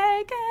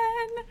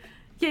 Onegin,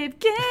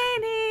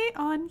 Yevgeny,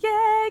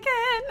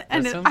 Onegin,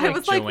 and That sounds I like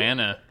was like,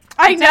 Joanna.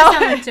 I It does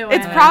sound know, like Joanna.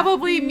 it's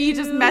probably me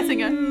just messing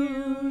it.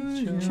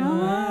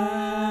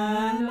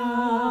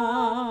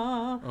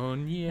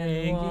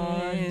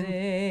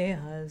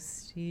 Onegin. I'll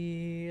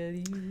steal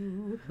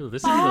you. Ooh,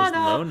 listen to those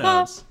low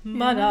notes.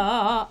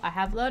 I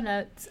have low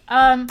notes.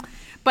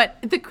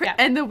 But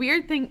and the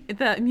weird thing,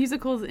 the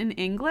musical's in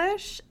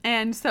English,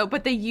 and so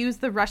but they use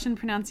the Russian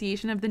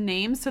pronunciation of the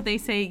name, so they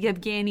say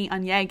Yevgeny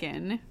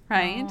Onegin,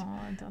 right? Oh,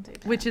 don't do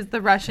that. Which is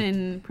the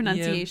Russian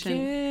pronunciation.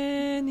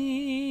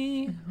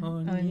 Yevgeny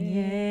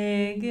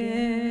Onegin.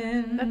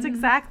 That's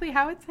exactly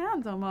how it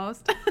sounds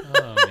almost.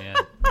 Oh man.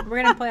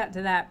 We're gonna play up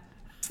to that.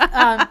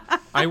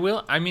 I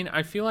will. I mean,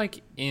 I feel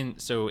like when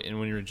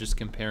you were just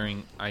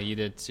comparing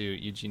Aida to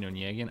Eugene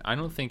Onegin, I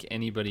don't think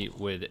anybody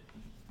would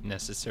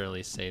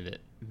necessarily say that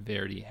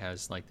Verdi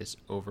has like this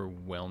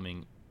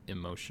overwhelming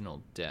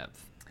emotional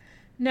depth.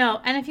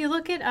 No, and if you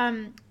look at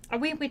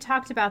we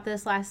talked about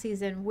this last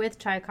season with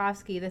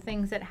Tchaikovsky, the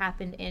things that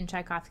happened in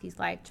Tchaikovsky's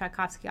life.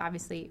 Tchaikovsky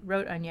obviously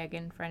wrote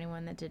Onegin, for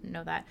anyone that didn't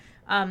know that.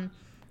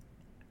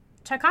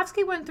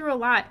 Tchaikovsky went through a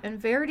lot, and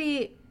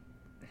Verdi,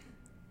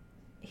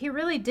 he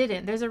really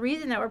didn't. There's a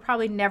reason that we're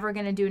probably never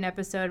going to do an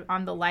episode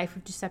on the life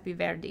of Giuseppe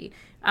Verdi.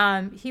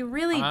 He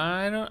really...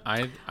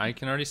 I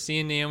can already see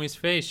in Naomi's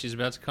face. She's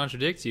about to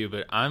contradict you,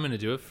 but I'm going to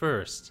do it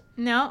first.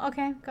 No?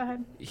 Okay, go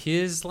ahead.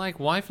 His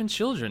wife and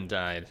children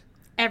died.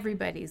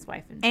 Everybody's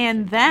wife and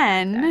And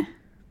then...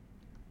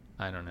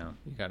 I don't know.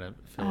 You got to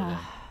fill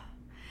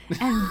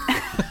it in.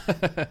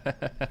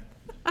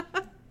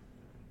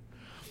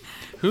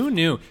 Who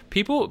knew?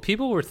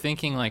 People were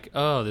thinking like,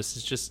 oh, this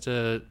is just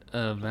a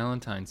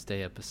Valentine's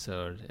Day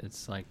episode.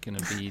 It's like going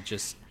to be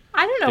just...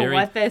 I don't know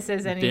what this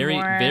is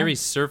anymore. Very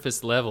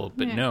surface level,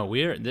 but no,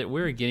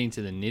 we're getting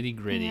to the nitty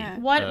gritty. Yeah.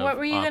 What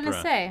were you going to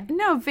say?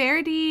 No,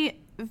 Verdi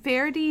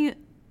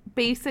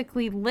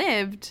basically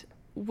lived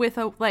with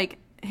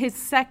his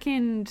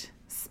second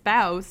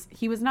spouse.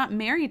 He was not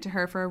married to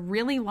her for a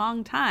really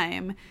long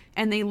time,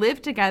 and they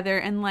lived together,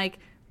 and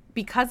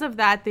because of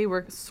that, they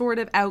were sort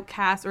of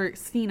outcast or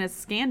seen as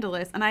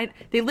scandalous. And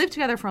they lived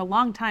together for a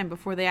long time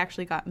before they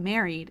actually got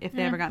married, if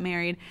they ever got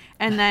married.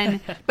 And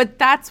then, but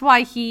that's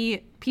why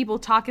people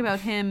talk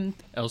about him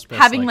Elspeth's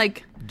having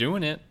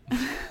doing it.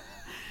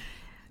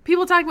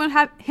 People talk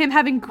about him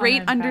having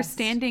great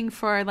understanding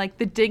for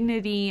the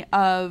dignity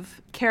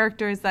of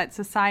characters that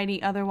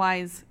society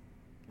otherwise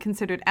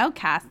considered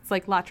outcasts,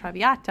 like La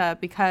Traviata,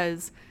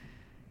 because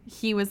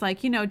he was like,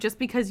 just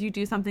because you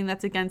do something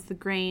that's against the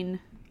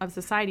grain of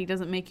society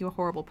doesn't make you a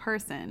horrible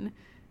person.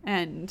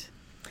 And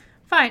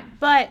fine,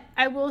 but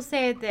I will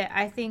say that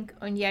I think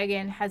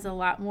Onegin has a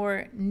lot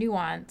more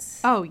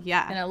nuance. Oh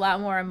yeah, and a lot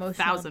more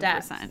emotional 1000%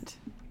 depth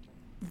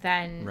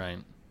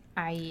than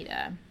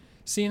Aida.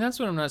 See, and that's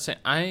what I'm not saying.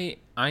 I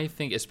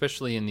think,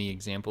 especially in the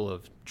example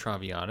of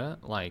Traviata,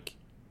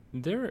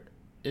 there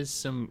is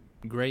some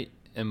great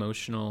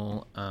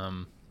emotional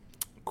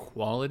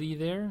quality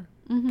there.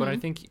 Mm-hmm. But I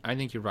think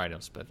you're right,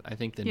 Elspeth. I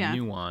think the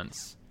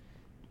nuance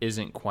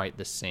isn't quite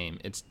the same.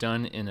 It's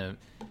done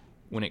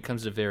when it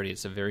comes to Verdi,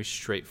 it's a very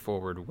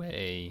straightforward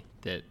way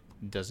that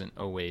doesn't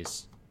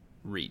always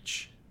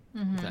reach.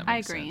 Mm-hmm. If that makes I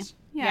agree. Sense.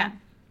 Yeah.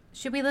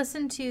 Should we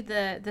listen to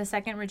the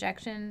second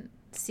rejection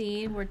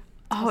scene where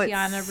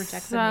Tiziana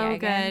rejects so Onegin?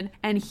 good.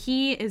 And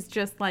he is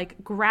just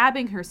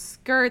grabbing her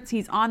skirts.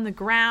 He's on the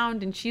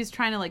ground and she's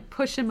trying to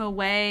push him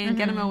away and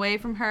get him away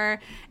from her.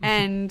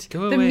 And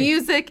the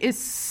music is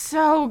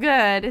so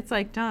good. It's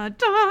like da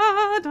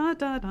da da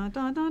da da da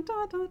da da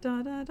da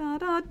da da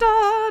da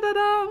da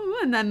da,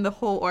 and then the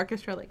whole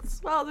orchestra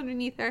swells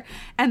underneath her,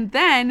 and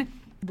then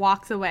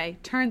walks away,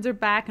 turns her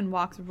back, and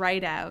walks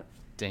right out.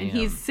 Damn. And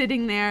he's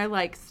sitting there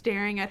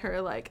staring at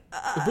her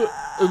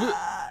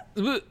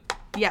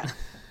yeah.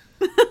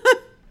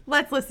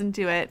 Let's listen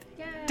to it.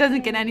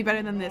 Doesn't get any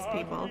better than this,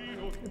 people.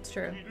 It's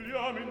true.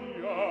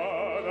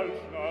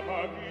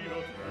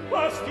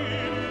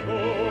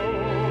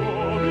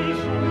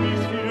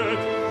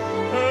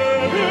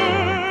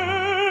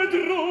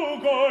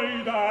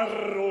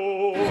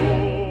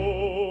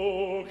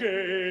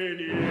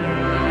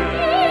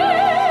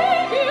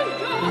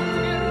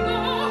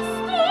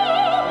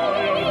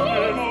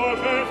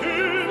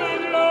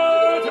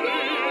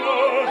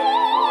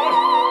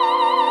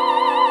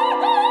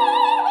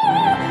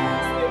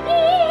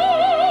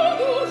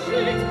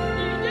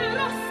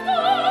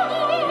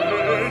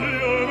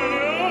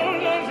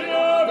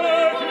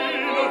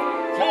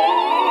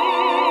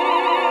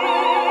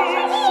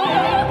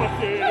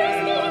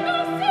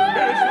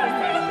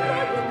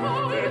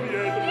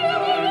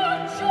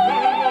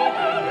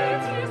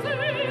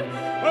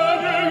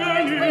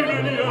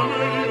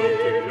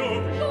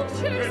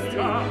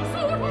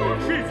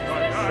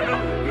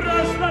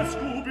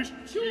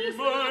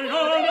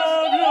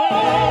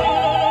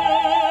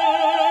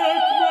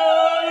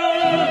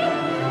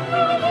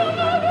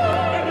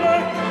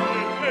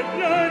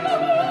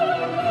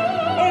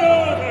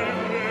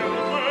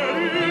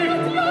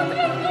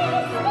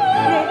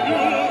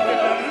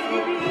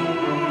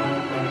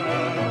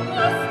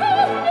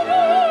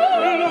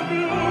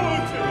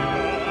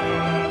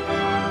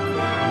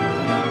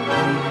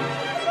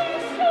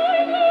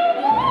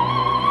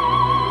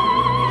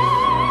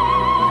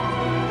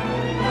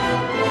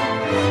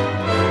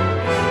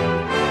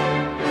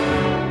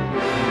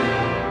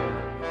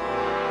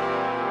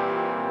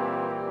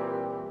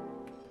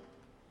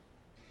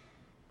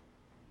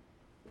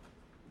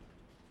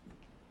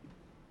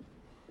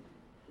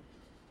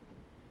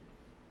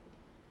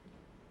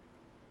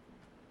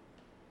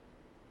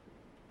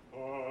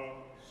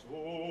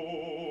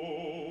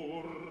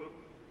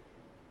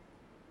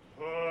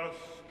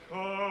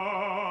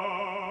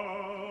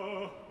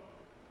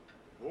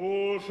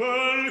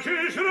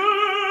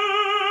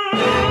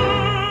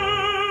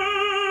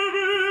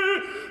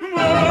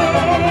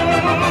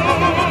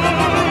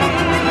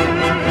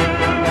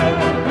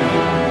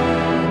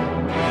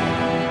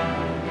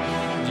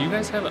 Do you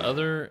guys have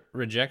other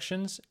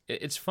rejections?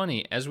 It's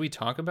funny, as we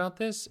talk about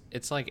this,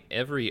 it's like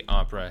every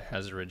opera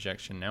has a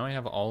rejection. Now I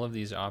have all of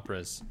these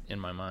operas in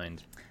my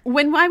mind.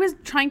 When I was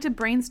trying to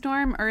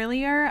brainstorm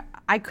earlier,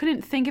 I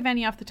couldn't think of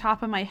any off the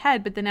top of my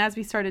head, but then as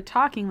we started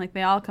talking, like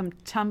they all come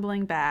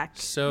tumbling back.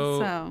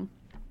 So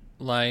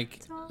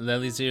like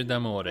L'Elisir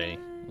d'Amore,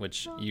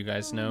 which you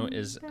guys know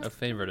is a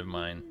favorite of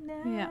mine.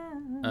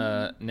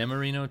 yeah.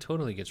 Nemorino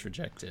totally gets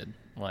rejected.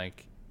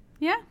 Like,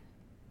 Yeah.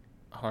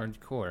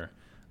 hardcore.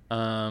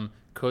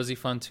 Così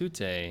fan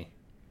tutte,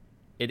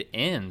 it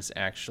ends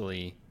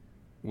actually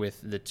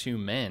with the two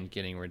men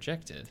getting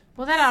rejected.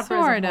 Well, that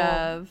opera Sort is a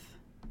whole... of.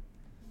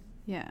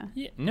 Yeah.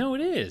 Yeah, no,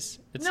 it is.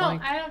 It's No,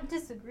 like I don't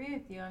disagree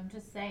with you. I'm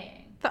just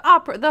saying.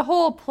 The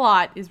whole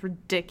plot is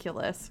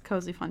ridiculous.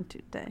 Così fan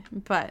tutte.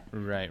 But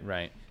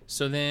right.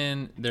 So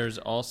then there's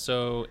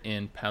also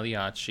in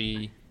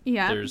Pagliacci.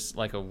 Yeah. There's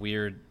like a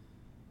weird.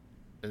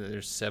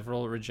 There's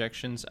several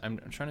rejections. I'm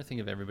trying to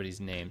think of everybody's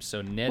names.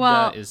 So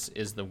Nedda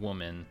is the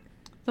woman.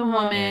 the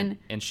woman,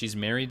 and she's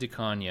married to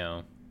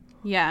Canio.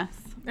 yes,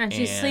 And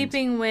she's And-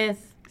 sleeping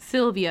with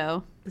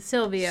Silvio.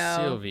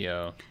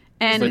 Silvio.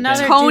 And But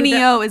another dude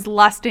Tonio is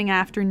lusting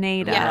after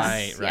Nada.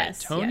 Yes. Right.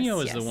 Tonio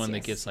is the yes, one that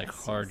yes, gets like yes,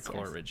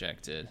 hardcore yes.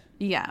 rejected.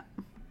 Yeah.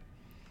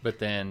 But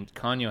then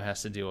Canio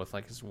has to deal with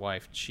like his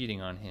wife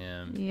cheating on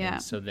him. Yeah.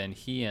 And so then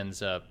he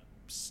ends up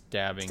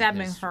stabbing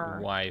his her.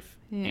 wife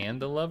Yeah.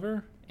 and the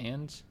lover.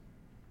 And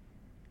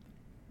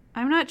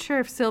I'm not sure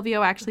if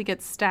Silvio actually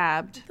gets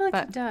stabbed. I feel like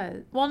but he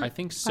does. Well, I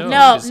think so.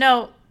 no. 'cause-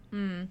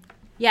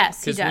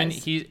 Yes, he Because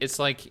does. when it's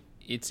like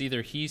it's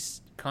either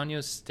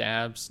Canio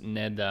stabs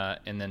Nedda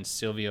and then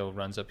Silvio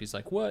runs up. He's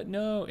like, "What?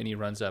 No!" And he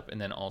runs up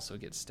and then also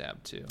gets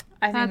stabbed too.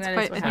 I think That's that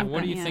quite- is what I think happened.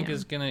 What do you yeah. think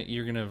is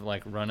you're gonna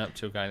like run up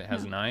to a guy that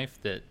has a knife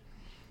that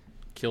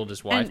killed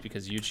his wife And-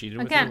 because you cheated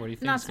with Again, her? What do you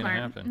think not is gonna smart.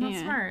 happen? Not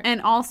smart.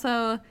 And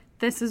also,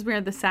 this is where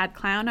the sad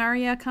clown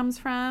aria comes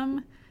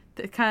from,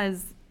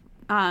 because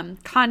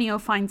Canio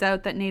finds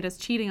out that Nada's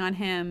cheating on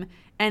him,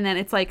 and then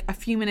it's like a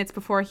few minutes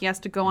before he has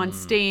to go on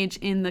stage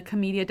in the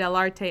Commedia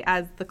dell'arte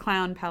as the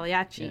clown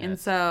Pagliacci, and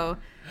Yes. so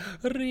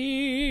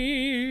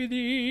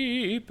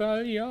Ridi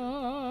Pagliaccio.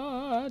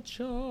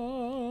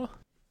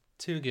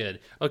 Too good.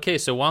 Okay,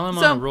 so while I'm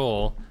So- on a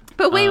roll,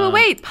 But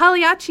wait.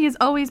 Pagliacci is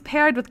always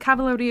paired with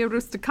Cavalleria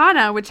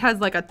Rusticana, which has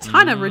like a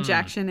ton of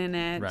rejection in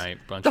it. right,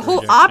 bunch The of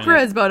whole rejection.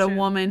 opera is about a True,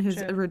 woman who's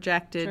true,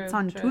 rejected. true,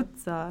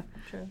 Santuzza.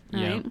 True.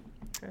 Yeah.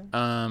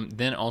 Right?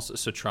 Then also,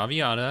 so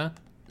Traviata.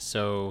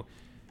 So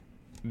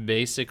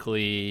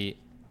basically,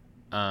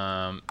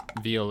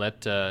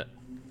 Violetta.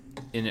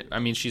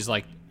 She's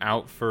like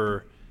out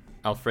for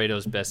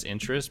Alfredo's best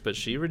interest, but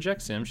she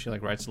rejects him. She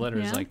like writes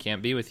letters Yeah. like,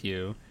 "Can't be with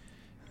you,"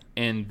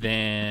 and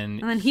then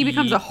And then he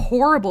becomes a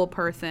horrible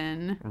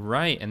person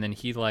right, and then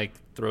he like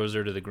throws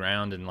her to the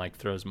ground and like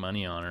throws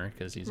money on her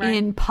because he's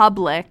in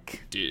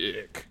public.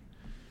 dick.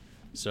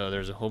 So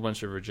there's a whole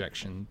bunch of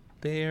rejection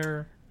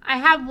there. I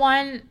have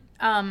one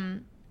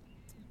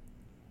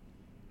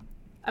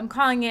I'm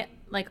calling it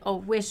like a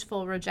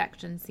wishful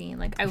rejection scene.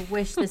 Like, I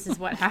wish this is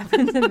what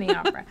happens in the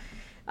opera.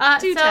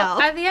 Do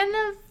tell. At the end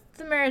of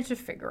The Marriage of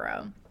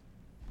Figaro,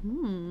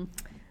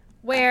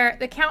 where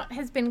the Count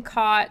has been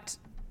caught,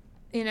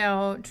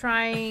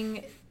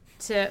 trying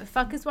to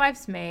fuck his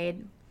wife's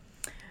maid,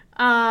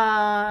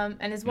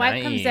 and his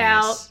wife comes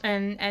out,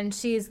 and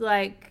she's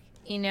like,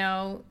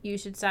 you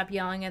should stop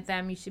yelling at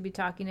them. You should be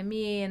talking to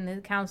me. And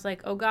the Count's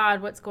like, oh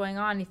God, what's going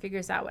on? He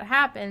figures out what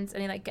happens,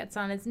 and he like gets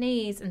on his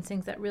knees and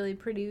sings that really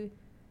pretty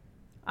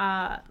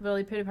part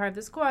of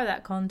the score,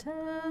 that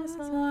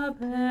Contessa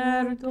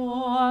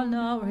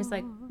Perdona, where he's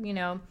like,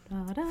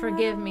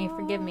 forgive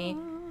me.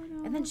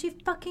 And then she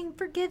fucking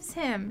forgives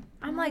him.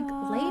 I'm like,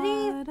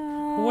 lady?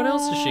 What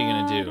else is she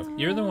going to do?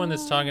 You're the one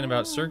that's talking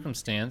about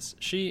circumstance.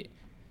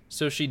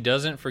 So she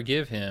doesn't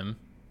forgive him.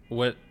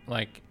 What,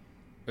 like,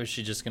 is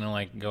she just going to,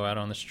 like, go out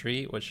on the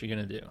street? What's she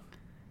going to do?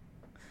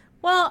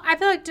 Well, I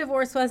feel like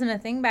divorce wasn't a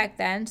thing back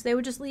then, so they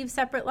would just leave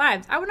separate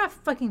lives. I would not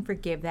fucking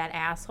forgive that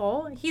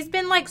asshole. He's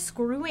been, like,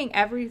 screwing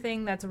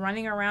everything that's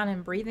running around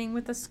and breathing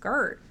with a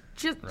skirt.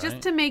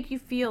 Just to make you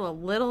feel a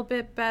little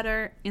bit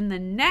better, in the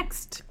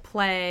next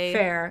play...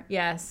 Fair,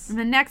 yes. In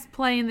the next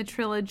play in the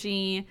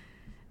trilogy,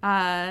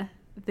 The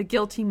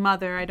Guilty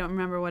Mother, I don't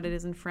remember what it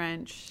is in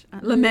French.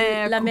 La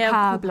Mère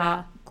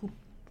Coupable.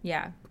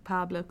 Yeah.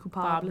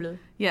 Coupable.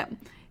 Yeah.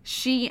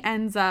 She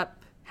ends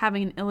up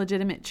having an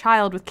illegitimate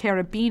child with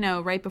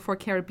Cherubino right before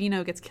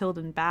Cherubino gets killed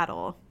in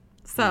battle.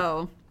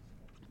 So...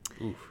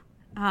 Oof.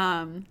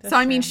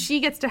 I mean, she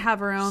gets to have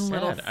her own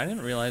little I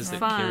didn't realize that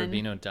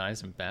Cherubino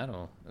dies in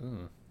battle.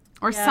 Ooh.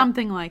 Or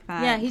something like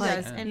that. Yeah, he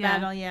does in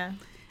battle, yeah.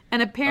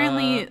 And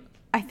apparently,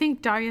 I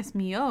think Darius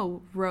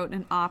Milhaud wrote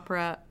an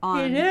opera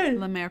on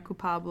La Mère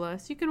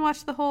Coupable. So you can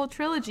watch the whole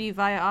trilogy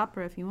via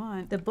opera if you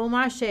want. The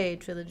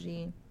Beaumarchais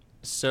trilogy.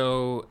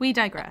 So... We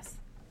digress.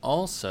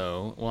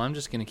 Also, I'm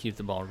just going to keep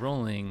the ball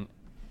rolling.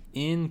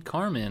 In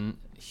Carmen,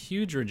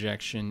 huge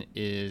rejection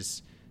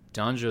is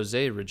Don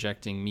José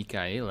rejecting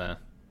Micaela.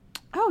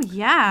 Oh,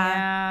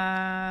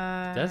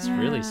 yeah. That's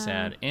really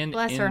sad. And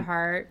bless her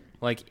heart.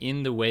 Like,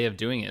 in the way of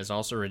doing it is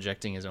also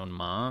rejecting his own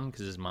mom,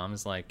 because his mom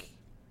is like,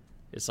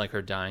 it's like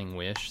her dying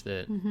wish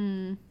that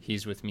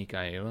he's with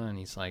Micaela, and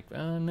he's like,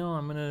 no,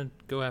 I'm going to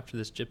go after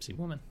this gypsy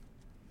woman.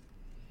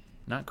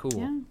 Not cool.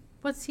 Yeah.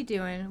 What's he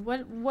doing?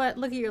 What?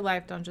 Look at your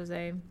life, Don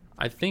José.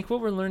 I think what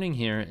we're learning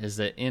here is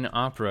that in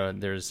opera,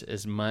 there's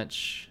as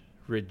much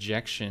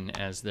rejection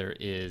as there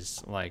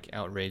is, like,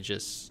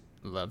 outrageous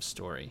love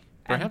story.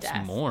 Perhaps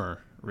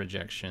more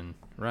rejection,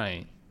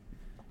 right?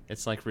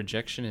 It's like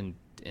rejection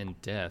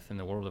and death. In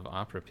the world of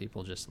opera,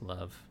 people just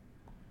love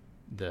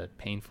the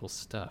painful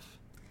stuff.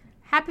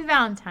 Happy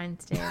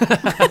Valentine's Day.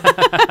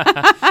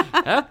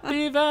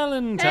 Happy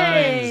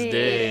Valentine's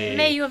Day.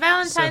 May your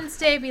Valentine's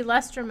Day be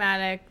less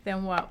dramatic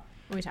than what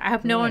I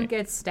hope no one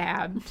gets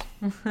stabbed.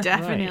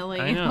 Definitely.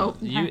 Right. I know.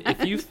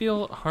 If you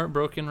feel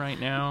heartbroken right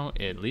now,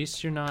 at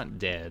least you're not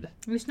dead.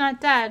 At least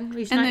not dead. At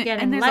least not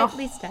getting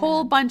lightly stabbed. There's a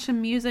whole bunch of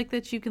music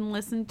that you can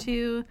listen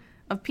to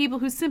of people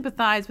who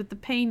sympathize with the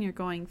pain you're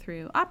going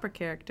through. Opera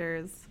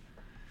characters.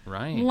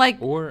 Right.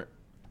 Or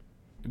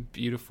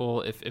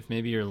beautiful, if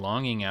maybe you're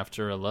longing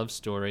after a love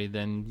story,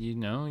 then,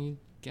 you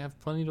have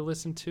plenty to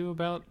listen to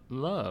about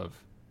love.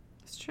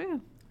 It's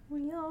true.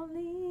 We all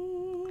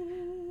need...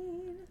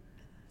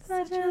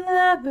 such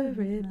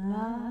elaborate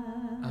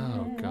life.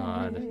 Oh,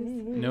 God.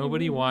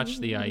 Nobody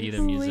watched the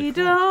Aida musical. We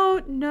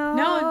don't know.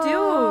 No,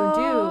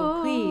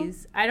 do,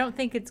 please. I don't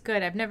think it's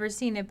good. I've never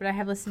seen it, but I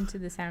have listened to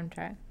the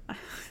soundtrack.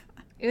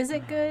 Is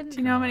it good? Do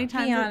you know how many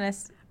times? Be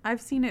honest.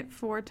 I've seen it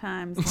 4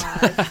 times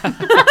live.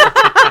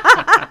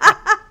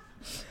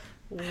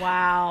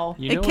 Wow.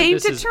 It came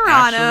to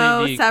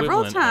Toronto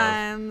several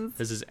times.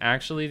 This is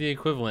actually the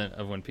equivalent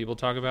of when people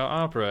talk about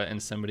opera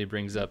and somebody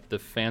brings up the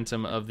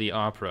Phantom of the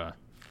Opera.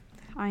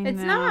 I know.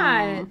 It's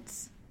not.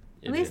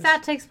 At least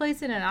that takes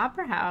place in an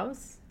opera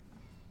house.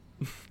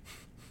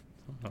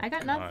 I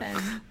got nothing.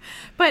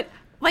 But,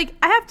 like,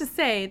 I have to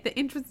say, the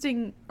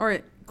interesting or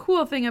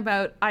cool thing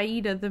about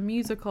Aida, the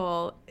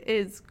musical,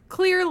 is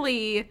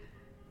clearly,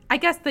 I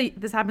guess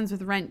this happens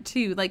with Rent,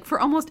 too. Like, for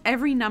almost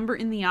every number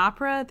in the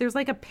opera, there's,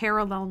 like, a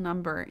parallel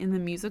number in the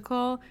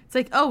musical. It's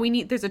like,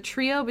 there's a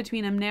trio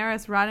between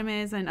Amneris,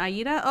 Radames, and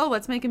Aida. Oh,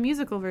 let's make a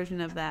musical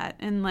version of that.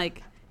 And,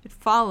 like... it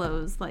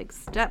follows, like,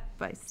 step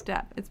by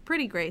step. It's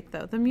pretty great,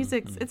 though. The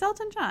music's... It's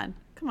Elton John.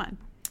 Come on.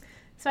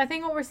 So I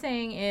think what we're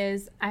saying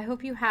is I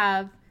hope you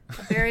have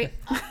a very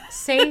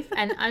safe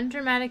and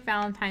undramatic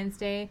Valentine's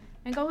Day.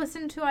 And go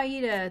listen to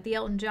Aida, the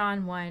Elton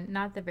John one,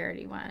 not the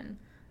Verdi one.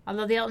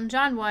 Although the Elton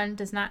John one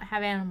does not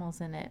have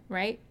animals in it,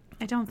 right?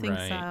 I don't think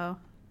so.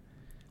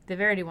 The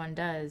Verdi one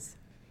does.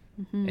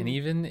 Mm-hmm. And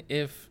even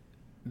if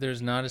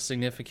there's not a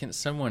significant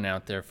someone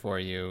out there for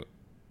you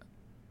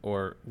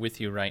or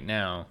with you right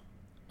now...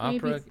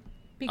 Opera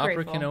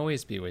can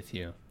always be with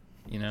you,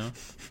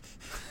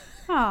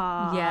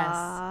 Aww.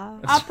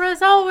 Yes.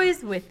 Opera's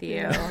always with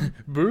you.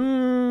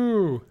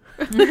 Boo!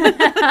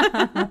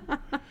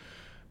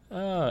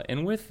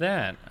 And with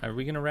that, are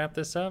we going to wrap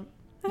this up?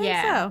 I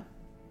think so.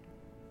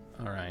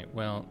 All right.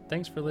 Well,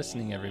 thanks for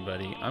listening,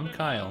 everybody. I'm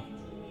Kyle.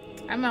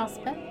 I'm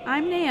Elspeth.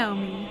 I'm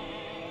Naomi.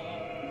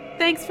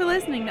 Thanks for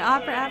listening to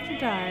Opera After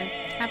Dark.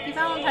 Happy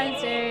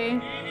Valentine's Day.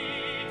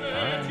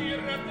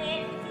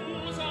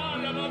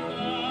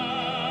 Bye.